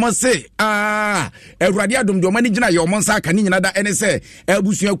region wo mo se Ewurade adom de o mani gina ye o mo nsa aka ni nyina da ene se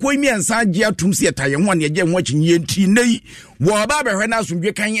abusia ko mi ensa gie atum se etaye ho ne ye ho akinye nti nei wo ba behwe na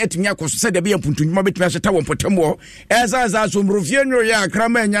asomdwe kan atimi akoso se de be mpuntunjuma betimi aheta wo mpotemwo eza asomrofie nyo ya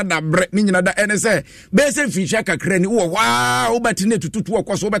akrama nya da bre ni nyina da ene se be se fisha kakra ni wo wa wo batine tututu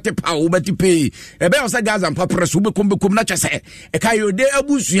okoso wo bete pa wo bete pe ebe o se gaza mpa preso wo bekom na chese e kayo de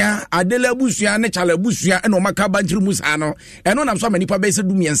abusua adele abusua ne chale abusua ene o maka bantiri musa no eno nam so amanipa be se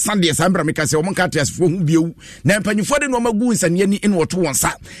dum yensa de sambra meka se o monka tiasfo hu bieu na mpanyufo de no magu nsane ni ene woto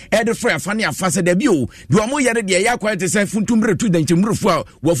wonsa e de frɛ afa ne afa se da bio de o mo yere de ya kwa te se funtumre tu dan chemrufu a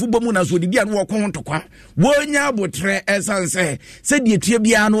wafubo mu na so de bia no wo kon ntokwa wonya abotre esanse se de etua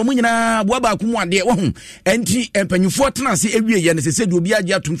bia no mo nyina boa ba kumu ade wo hu enti empanyufo tena se ewie ye ne se de obi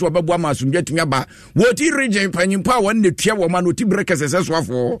age atum so obabo ama asomdwa tumi aba wo ti region panyimpa won ne tua wo ma no ti breke se so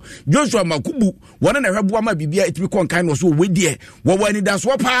afo Joshua Makubu wona na hwebo ama bibia etimi kon kan no so wedie wo wani da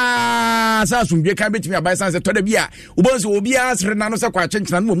so pa sa asomdwa kan betimi aba sanse to da bia ubonso obi asre na no se kwa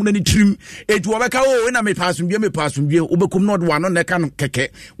chenchena no mo na ni trim etu obeka wo na me pa asomdwa obekum no do ano ne kan keke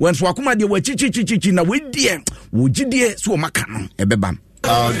wen so akoma de wa chichi na wedie wo gidie so maka no ebeba.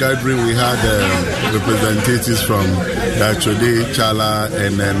 Our gathering, we had representatives from Chode, Chala,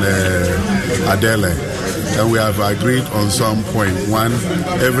 and then Adele. And we have agreed on some point. One,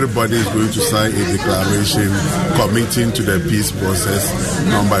 everybody is going to sign a declaration committing to the peace process.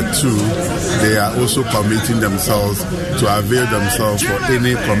 Number two, they are also committing themselves to avail themselves for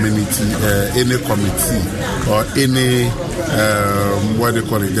any community, any committee, or any,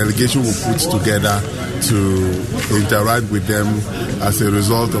 delegation will put together to interact with them as a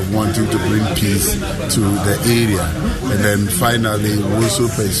result of wanting to bring peace to the area. And then finally, we also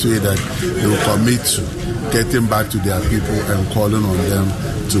persuade that they will commit to getting back to their people and calling on them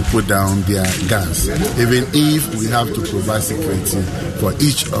to put down their guns. Even if we have to provide security for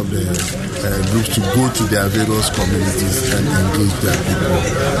each of the groups to go to their various communities and engage their people,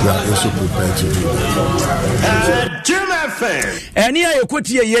 we are also prepared to do that. Eni ayo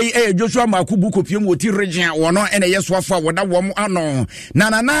koti ye Joshua Makubu kopiem woti region wono ene yesoafo woda wom ano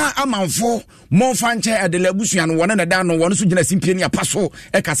na amanfo monfanche adelabusuan wono na da no wono so gina simpie ni apaso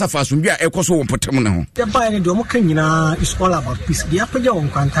e kasa fa asomdua e koso wo potem ne ho the buy ne do mo kan nyina is all about peace dia pagya won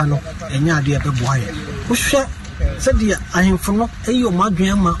kwanta no enya ade e beboa ye wo hwe se dia ahemfo no eyo mo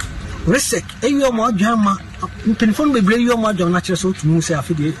adwen ma resek eyo mo adwen ma mpinfon bebre eyo mo adwen na kire so tumu se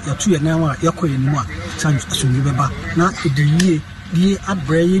afide ya tu ye na wa yakoye ni mu a san asomdua beba na edeyie die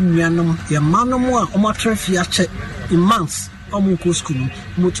abraye nuanom ye manom a omatrafi ache in months omunko school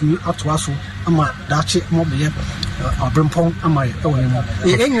motumi atoaso ama dache mobeye abrempon ama e wonemo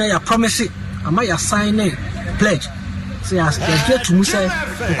enyo ya promise ama ya sign pledge say as get to musa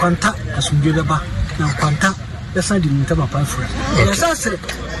kwanta asumdwe beba na kwanta yesa di ntama panfra yesa sere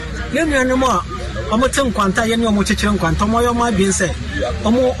ye nuanom a omotem kwanta ye ne omochechire kwanta omoyo ma biense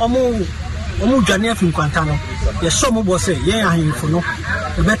omu dwane afin kwanta no ye so mo bo say ye ahemfo no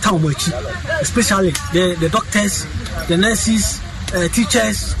e beta omachi especially the doctors, the nurses,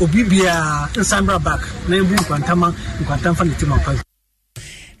 teachers obibia nsambra back na embu kwantama fa netima pa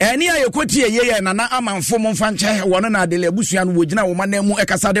eni ayekotie ye nana amanfo monfanche wono na adele abusua no wogina wo manemu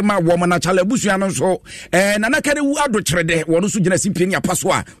ekasa de ma wo mana chale abusua no so nana kare wu ado kyerede wono so gina simpie ni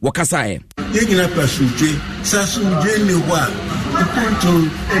apaso a wo kasa ye gina pasuje sasuje ni wa to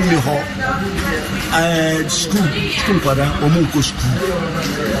any hall. School para omunko school.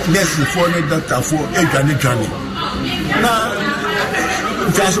 Next before the doctor for a journey. Now,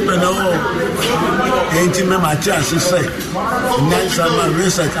 just when ain't my chance to say, nice my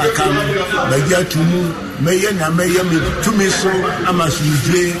research I come, but yet to me, to me so I must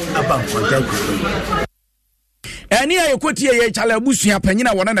be about contact. Eni ayekoti ye chale busua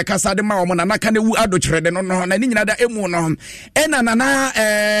panyina wona na kasa de ma wo na naka ne wu adokyerede no no na ni nyina da emu no ena nana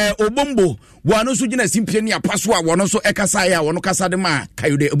obombo wano so gina simpie ni apaso a wono so ekasa ya wono kasa de ma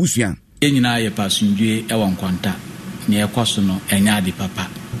kayode abusua ye nyina ye pasundwe e won kwanta ne ekoso no enya ade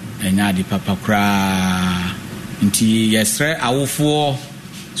papa kra nti yesre awofo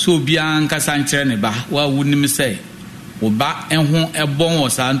so bia nkasa nkyere ne ba wa wunim se wo ba enho ebon wo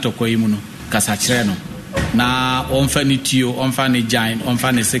sa ntokwa yimu no kasa kyere no na onfa ni tio onfa ni giant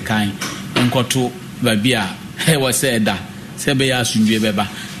onfa ni sekan enkoto babia he was da sebe ya asundwe beba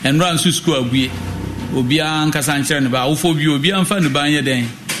enran su school abue obia nkasa nkyere ne ba wofo bi obia amfa ne ban ye den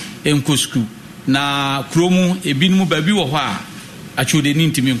enko school na kromu ebinmu babi wo ho a achode ni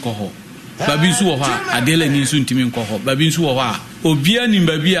ntimi nko ho babi nso wo ho a adele ni nso ntimi nko ho babi nso wo ho a obia ni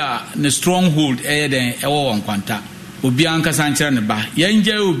babi a ne stronghold eye den ewo won kwanta obia nkasa nkyere ne ba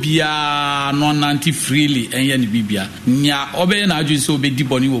yenje obia no nanti freely enye ne bibia nya obe na adwun se obedi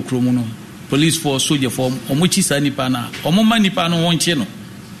boni wo kromu no police force soldier form omochi sa nipa na omoma nipa no wonche no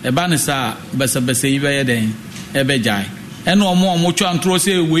eba ne sa besa yibe ye den ebe jai eno omo twa ntro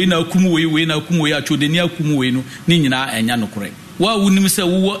se we na akum we atwode ni akum we no ni nyina enya no kore wa wunim se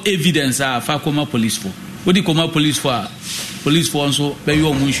wo evidence a fa koma police for wodi koma police for nso be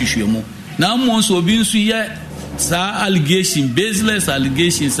yo mu nhwehwemu na mo nso obi nso ye sa allegation baseless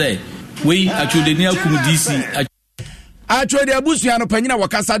allegation say we atwode ni akum DC Achode abusua no panyina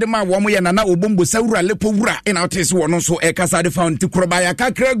wakasa de ma wo mo ye nana obombo sawura lepo wura ina otese wo no so e kasa de found ti kroba ya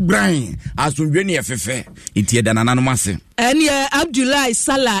kakra gran asundwe ne efefe itie da nana no mase ene Abdullahi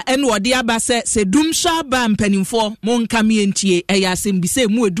Sala en wode aba se Dumsor ba mpanimfo mo nka me entie e ya asem bi se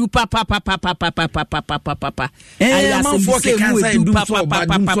mu edu papa ya manfo ke kansa Dumsor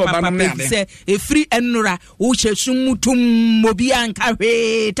ba no se efri enura wo hyesum mutum mobi anka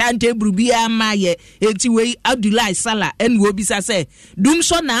hwe tante brubia maye enti we Abdullahi Sala en wo bisa se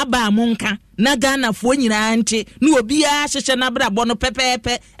Dumsor na aba mo nka na Ghana fo nyina nte na obi a hyehye na brabo no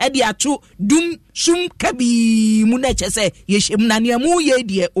pepepe e de ato dum sum kabi mu na chese yehim na ne mu ye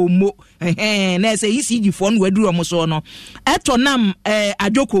de omo na se ECG fo no waduru mo so no eto nam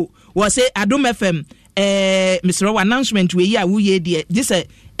adjoko wo se Adom FM Mr. announcement we ya wo ye de this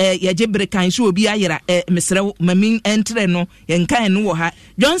ye jebre kan so obi ayera Mr. mamin entre no ye nkan no wo ha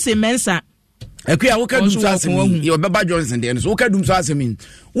Johnson Mensa Ekuya woka Dumsor asemi yo beba Johnson de so woka Dumsor asemi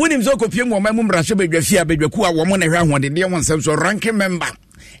wonim so kopie mu omam mrahye bedwafia bedwaku a wo mo na hwe ahode de wonsem so ranking member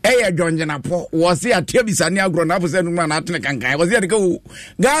John Jinapor was here Tebisani agro na for no man atne kankan was here go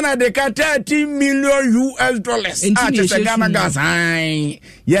Ghana de $30 million ah just Ghana gas ai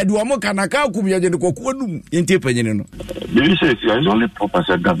ye do mo kanaka kum ye de kokodum enti panyene no you say it's only proper as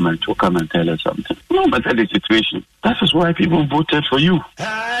a government to come and tell us something no matter the situation that is why people voted for you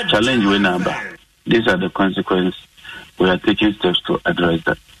challenge we number these are the consequences we are taking steps to address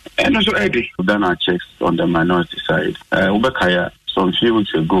that and also Eddie we've done our checks on the minority side Ubekaya some few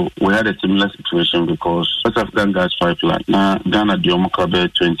weeks ago, we had a similar situation because West African gas pipeline. Now, Ghana Diomokabe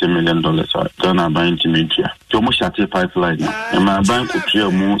 $20 million. Ghana buying Timintia. Diomoshate pipeline. And my bank could clear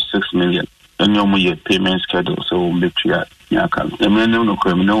more $6 million. And your payment schedule, so we'll make clear. And then no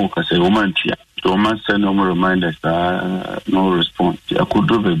criminal can say, woman, the woman send no more reminders, no response. I could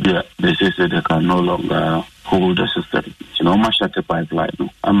do the they say they can no longer hold the system. You know, my shut pipeline.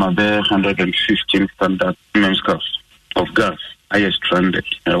 I'm a bare 115 standard cups of gas. I stranded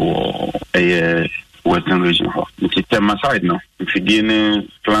a Western region. It's my side now. If you get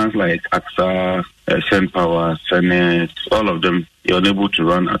plans like AXA, Send Power, Senate, all of them, you're unable to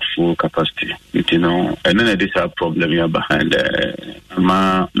run at full capacity. You know, and then this is a problem here behind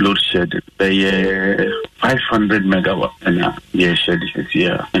my load shed. They 500 megawatts and shed this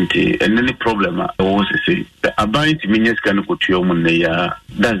year. And any problem I always say the ability means can put your money.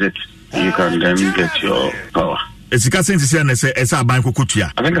 That's it. You can then get your power. It's a it's a bank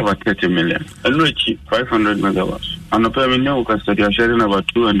kukutia. I think about 30 million. And no cheap, 500 megawatts. And the permanent no custody are sharing about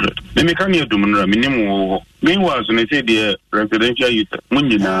 200. Then we can hear to minimum. Meanwhile, when they say the residential use,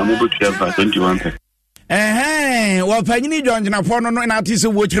 Munina move to have 21. Well, Panyini John Jinapor no na ati se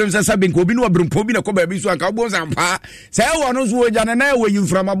wo kyerem sesa ben ko bi no brumpo bi na ko ba bi so anka obo sampa. Say wono so wojane na we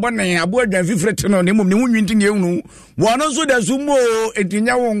yimfra mabone abo adwan fifrete no ne mum ne hunwinti ne ehunu. Wono so da sumo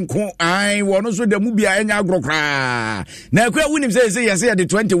etinya wonko ai wono so da mu bia enya agrokra. Na akwa wunim say yes ya the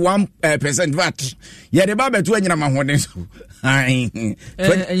 21% VAT. Ya de ba beto anyina mahode so. Ai.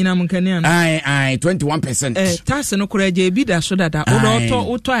 Anyina munkane an. Ai 21%. Tax no kura je bi da so dada.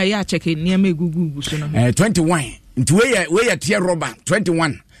 Oto aye a check ne ma egugu so no. 21. Nti we ya tier rubber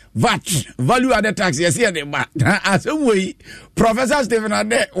 21. VAT value added tax yes here the ba as we Professor Stephen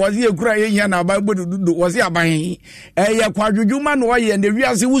Ade was here kura here na ba bodu was here aban ya kwadwudwuma no ye and the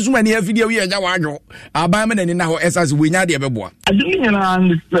wiase wusuma ne afide we ya wadwo aban me na ho esas we nya de beboa adimi na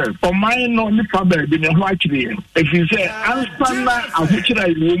understand for my no ni problem be ne ho akire if you say answer na afuchira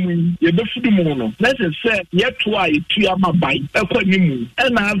iwo mu ye be fudu mu no let's say ye to a etu amabai ekwa ni mu e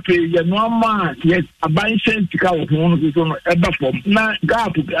na afi ye no ama ye aban sentika wo ho no so no e ba fom na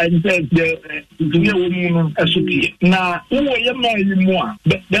gap and said the woman asopie na wo ye ma yi mu a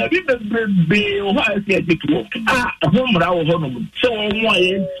da be o ha se de pro ho mra wo ho no so wo mu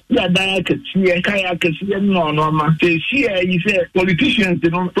aye ya da ka tie ka ya ka sie no no ma se sie yi se politicians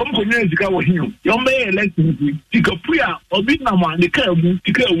no tom community ka wo hiu yo me election ti ka pua obi na ma de ka mu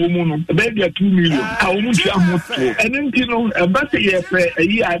ti ka wo mu no be dia 2 million a wo mu tia mo to enenti no e ba se ye fe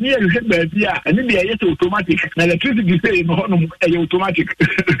yi a ne ye he ba bia ene de ye automatic na electricity say no no e automatic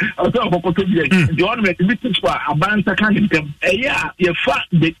also for to be the one with business for abansa kan dem ye fa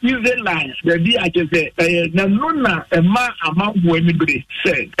the easy line the be I can say na nona e ma amambo anybody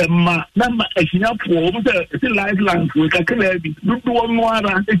say e ma na ma ehia po o say lifeline we ka kala bi do no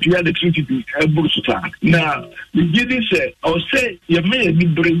ara e tia electricity e burusuta na the gidi say o say ye me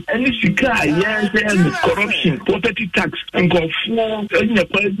anybody any sika ye say corruption property tax and go for enya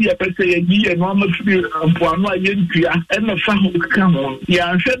pa bi e pese ye no ma fi po anu aye ntua e na fa ho ka ho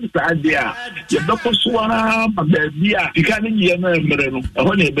ya hwe adia ye doposwa babia ikani ye na emre no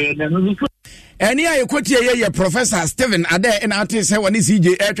ho na ebe na no eni aye kwoti ye Professor Stephen Ade na ate se woni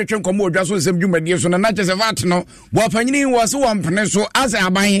CJ twetwe nkomo odwa so nsem dwumadie so na che se vat no bo panyini wo se wo mpene so ase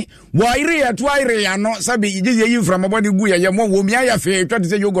aban wo ire ya to ire ya no sabe ije ye yimfra mabodi gu ye mo wo mi aya fe twede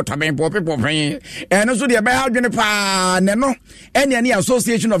se yogo taben pope pen eno so de be ha dwene pa ne no eni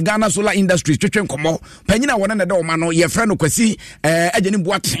Association of Ghana Solar Industries twetwe nkomo panyina wona na de o ma no ye frɛ no kwasi ageni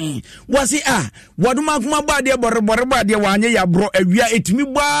boaten wo se woduma kuma ba de bore ba de wanye ya bro awia etimi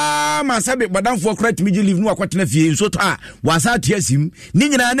ba ma sabe for credit me live no akwatena fie so ta wasa tiasim ni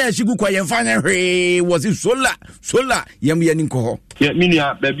nyina na ahyigu kwa yemfa nya hwe was solar yem ye nko ho ya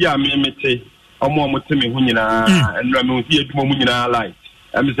minia baby a me mete omo teme hu nyina enra me hu eduma mu nyina light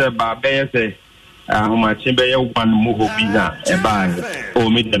am say ba be say homa chimbe ye wan mu ho bi na e ba o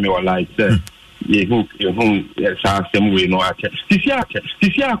me dem your light say ye hu sa sem we no ate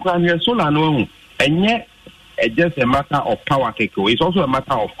tisi akwa ne solar no hu enye just a matter of power keko it's also a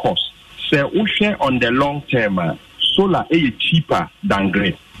matter of cost. So we share on the long term, solar is cheaper than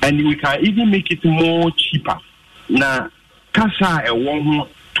green, and we can even make it more cheaper. Now, Kasa want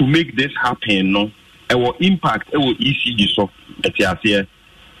to make this happen. No, it will impact our ECG so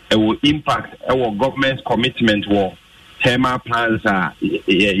it will impact our government's commitment. War thermal plans are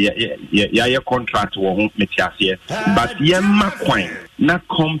contract won't meet but yema coin not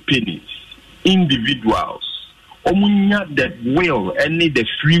companies, individuals. Omunya the will any the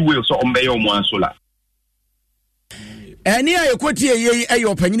free will so ombe yo mo solar eni aye kwoti ye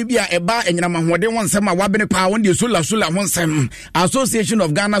ayo panyini bia eba enyina mahode wonsem a wabene pa won de solar wonsem Association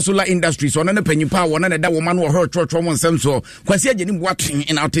of Ghana Solar Industries on na panyi pa won na da wo ma no ho trotro wonsem so kwasi ageni boaten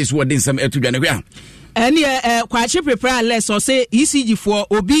in outage wo densem atudwane hwa eni kwache prepare less or say ECG for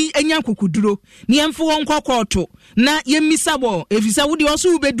obi enya kokuduro ni emfo won kokoto na yemisabo efisa wudi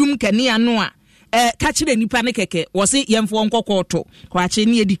oso ubedum kane ano a kachire nipa ne keke wose yemfo nkokoto kwache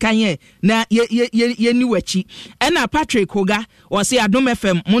ne edikan ye na ye ni wachi na Patrick Hoga wose Adom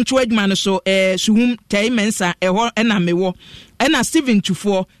FM monto adwuma no so suhum taimensa eho na mewo na Steven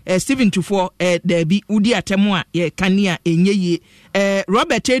Tufo Debi udi atemu a ye kania enyeye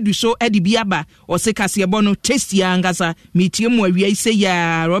Robert Eduso edibiaba wose kasebo no testia ngasa mitie mu awia ise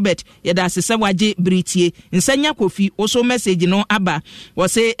ya Robert ye da sese waje britie nsanya kofi oso message no aba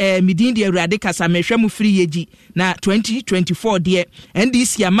wose midin de awurade kasa mehwe mu free yeji na 2024 de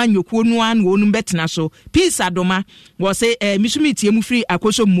NDC amanyoko no an wonu betena so peace adoma wose misumitie mu free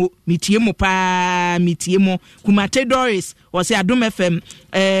akoso mo mitie mu pa mitie mo kumate Doris wose Adom FM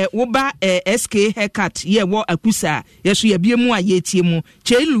woba SK haircut ye wo akusa yeso ye biemu a ye tie mu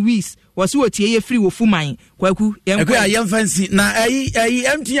Che Louis wose wotie ye free wo fuman kwaku yɛn fancy na ayi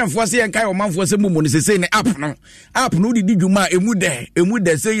MTN for say enkai o manfo se mumu ne se ne app no di dwuma emu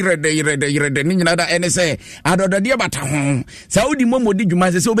de se yirede ni nyina da ene se adodode bata ho sa odi momo di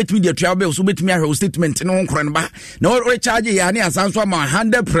dwuma se obetimi di atua be so obetimi ahwe statement ne ho nkro ne ba na o charge ya ne asanso ma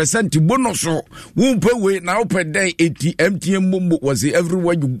 100% bonus wo mpe we na o pe den MTN momo was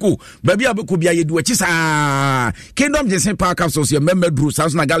everywhere you go baby abeko bia yedu achi sa Kingdom Jensen Power Capsules ye memedru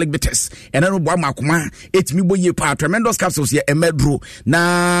sanso na garlic bitters ene no bo amakoma etimi boye pa tremendous capsules ye emedru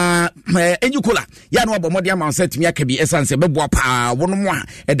na enyukola ya no abomode ama setimi akabi essence bebo pa wono mo a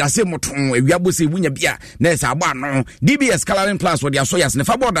edase moton awiabo se wunya bia na esa agba no DBS coloring plus with your soyas ne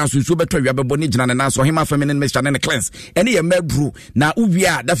fabo da susu beto awiabo ni gina na so hima feminine mixture ne cleanse ene ye medru na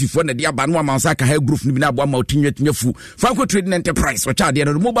uwia da fifo ne dia ba no ama saka ha group ni bi na abo ama otinwa fu Franco Trading Enterprise o cha de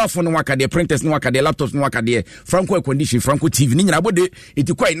no mobile phone no waka de printers no waka de laptops no waka de Franco air condition Franco TV ni nyina bode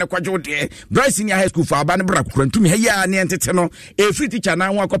etikwai na kwajo de Bryce Senior High School for aba ne bra kurantumi ha ya ne entete no e free teacher na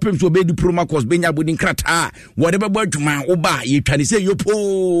ho akopem so be di promo course benya bodi nkrata wo de bebo adwuma wo ba ye twane se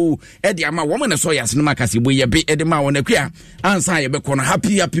yopo e de ama wo mo ne so ya sene makase bo ye be e de ma wo na kwa ansa ye be kono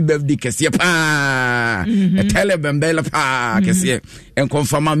happy birthday kese pa e telebembele pa kese en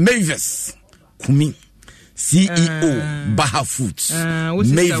confirma Mavis Kumi CEO Baha Foods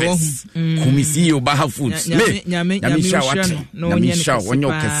Mavis Kumi CEO Baha Foods Nyamisha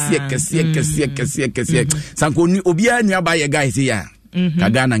wanyo kese sanko ni obia ni aba ye guys ya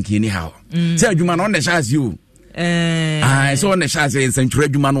kagana nkini hawo se adwuma no ne chance you so ne chance century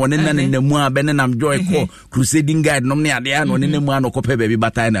adwuma no ne na mu abene nam joy ko crusading guide nom ne ade no ne mu an ko pe baby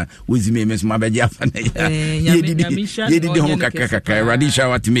batai na wozime meso mabeje afa na yedidi ho kakaka radisha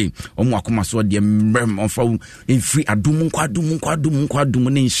watime omo akoma so de mbrem onfa free adum nkwadum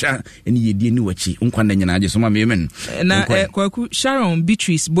ne nsha ene yedie ni wachi nkwa na nyina age so ma memen na kwaku Sharon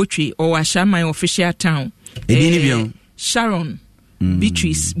Beatrice Botwe o wa Shaman official town edini bion Sharon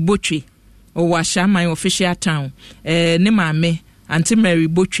Beatrice Botwe o wa Shaman official town ne maame Auntie Mary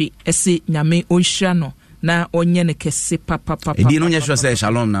Botwe ese nyame onhia no na onye ne kese papa edini no nya sure say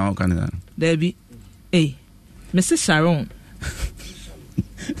Shalom na o kan Debbie Mrs. Sharon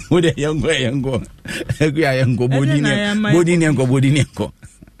Ode yango ekuya yango bodini yango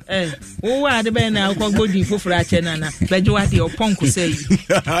o wa de be na ko gbodi foforo ache na bejo wa de oponko say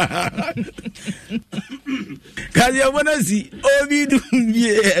kazi abona si obi dum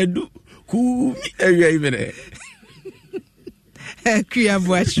ye edu ku eya ibere kuya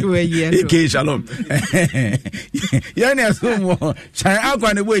boacho ye ke Shalom yani asumo chan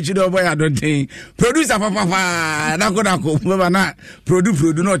akwa ne bo echi do boy adontin producer papa na ko baba na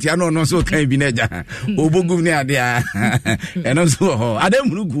produ no tia no so kan bi na ja obogum ne ade a eno so ho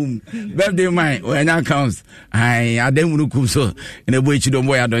ademurugum birthday mine o anya accounts ai ademurugum so ne bo echi do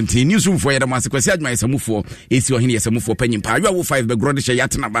boy adontin news room for yedama sekwesi adwuma yesamufo esi ohene yesamufo panyim pa awu 5 be grode she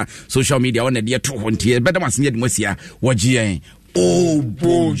yatena ba social media on de to hontie bedama senye demosia wogie oh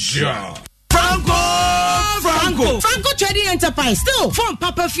bonjour Franco Trading Enterprise still phone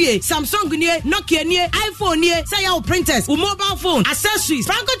Papa Fie Samsung nie Nokia nie iPhone nie say your printers or mobile phone accessories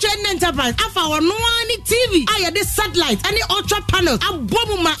Franco Trading Enterprise afa no any TV aye this satellite any ultra panels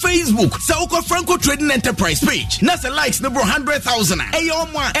abomuma Facebook so ko Franco Trading Enterprise page na say likes number 100,000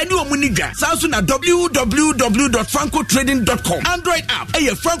 ayoma eni omunidwa so na www.francotrading.com Android app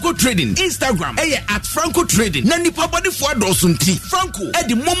aye Franco Trading Instagram aye @Franco Trading na nipa body for dosunti Franco e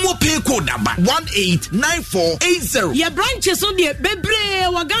di momo pay code number 189480 your branches on the bebre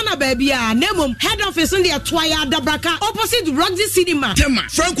wagana baby nemum head office on the Twaya Dabraka opposite Roxy Cinema Tema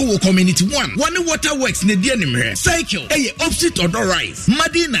Franco will community 1 water works ne dia nimre cycle opposite Odor Rise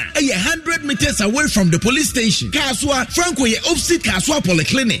Madina 100 meters away from the police station Kaswa Franco opposite Kaswa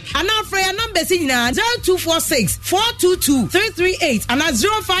Polyclinic and our prayer number is 0246 422 338 and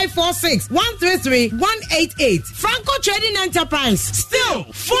 0546 133 188 Franco Trading Enterprise still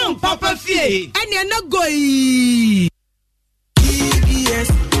phone Papa Fie and you're not going DBS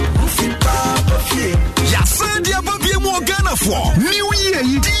Papa Fie Yasandia Babie mo Ghana for New Year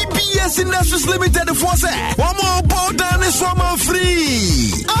DBS Industries Limited for say one more bow down is one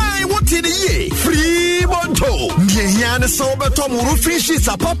free I want in the year free monto Niana sober Tom Rufishi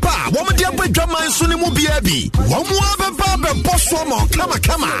Papa woman dear Benjamin Sunimu Biabi one more Baba boss woman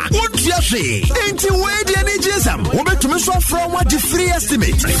kama what yashi ain't you waiting any jism woman to miss from what the free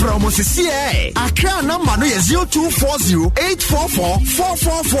estimate from OCCA Accra number no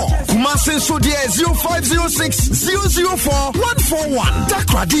 0240-844-444 Kumasi so dear 0506-004-141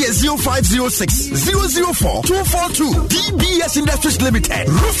 Dakra dear 0506-004-242 DBS Industries Limited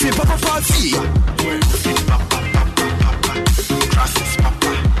Rufi Papa Party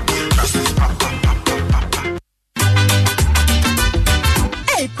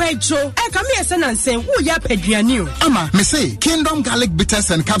Echo, come here, son, and say, who ya pediani? Ama, me say, Kingdom Garlic Bitters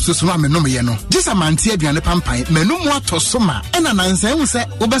and Capsules Ram no me no. Just a man tea biane pampai, menu mo to soma. And an answer who say,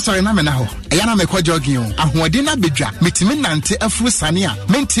 Obasori na menaho. Ayana me kwa jogging. Ahwadina bedra, mitimi nante afru sania.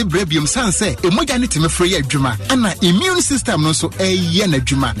 Menti brebium san say, emoja ni time free adwuma. Ana immune system no so eye na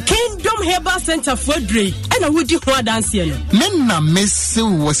adwuma. Kingdom Herbal Center for Dre. And a woody ho dance here. Nena messe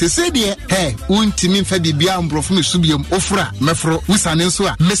was a say dear. Hey, untimi fa bibia mbrofo me subium ofra mefro usane so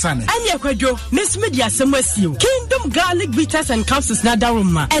a mesane. Anya kwadwo, Miss Media semwasio. Kingdom Garlic Bitters and Capsules na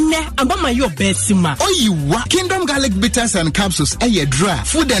daruma. Ene ambama your besima. Oyiwa Kingdom Garlic Bitters and Capsules eye dra.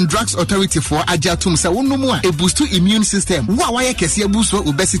 Food and Drugs Authority for ajatum sa wonomu a boost to immune system. Wa kesi boost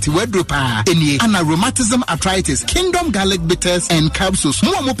obesity wedropa. Enie ana rheumatism arthritis. Kingdom Garlic Bitters and Capsules.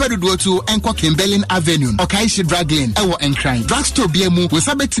 Mo pedodo to enko Kimberlin Avenue. Okaishi Drug Lane ewo enkran. Drugstore biemu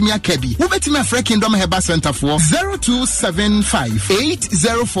wesabetimi akabi. Wobetimi afre Kingdom Herbal Center for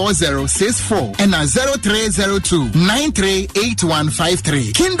 0275-804064 and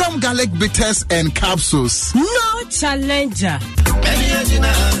 0302-938153. Kingdom Garlic Bitters and Capsules. No challenger.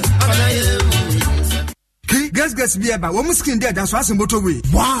 Guess be about one skin there, that's what's in motorway.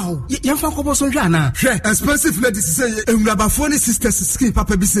 Wow, you're from Cobos on Jana. Expensive ladies say, and Rabafoni sisters skin,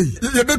 Papa be say.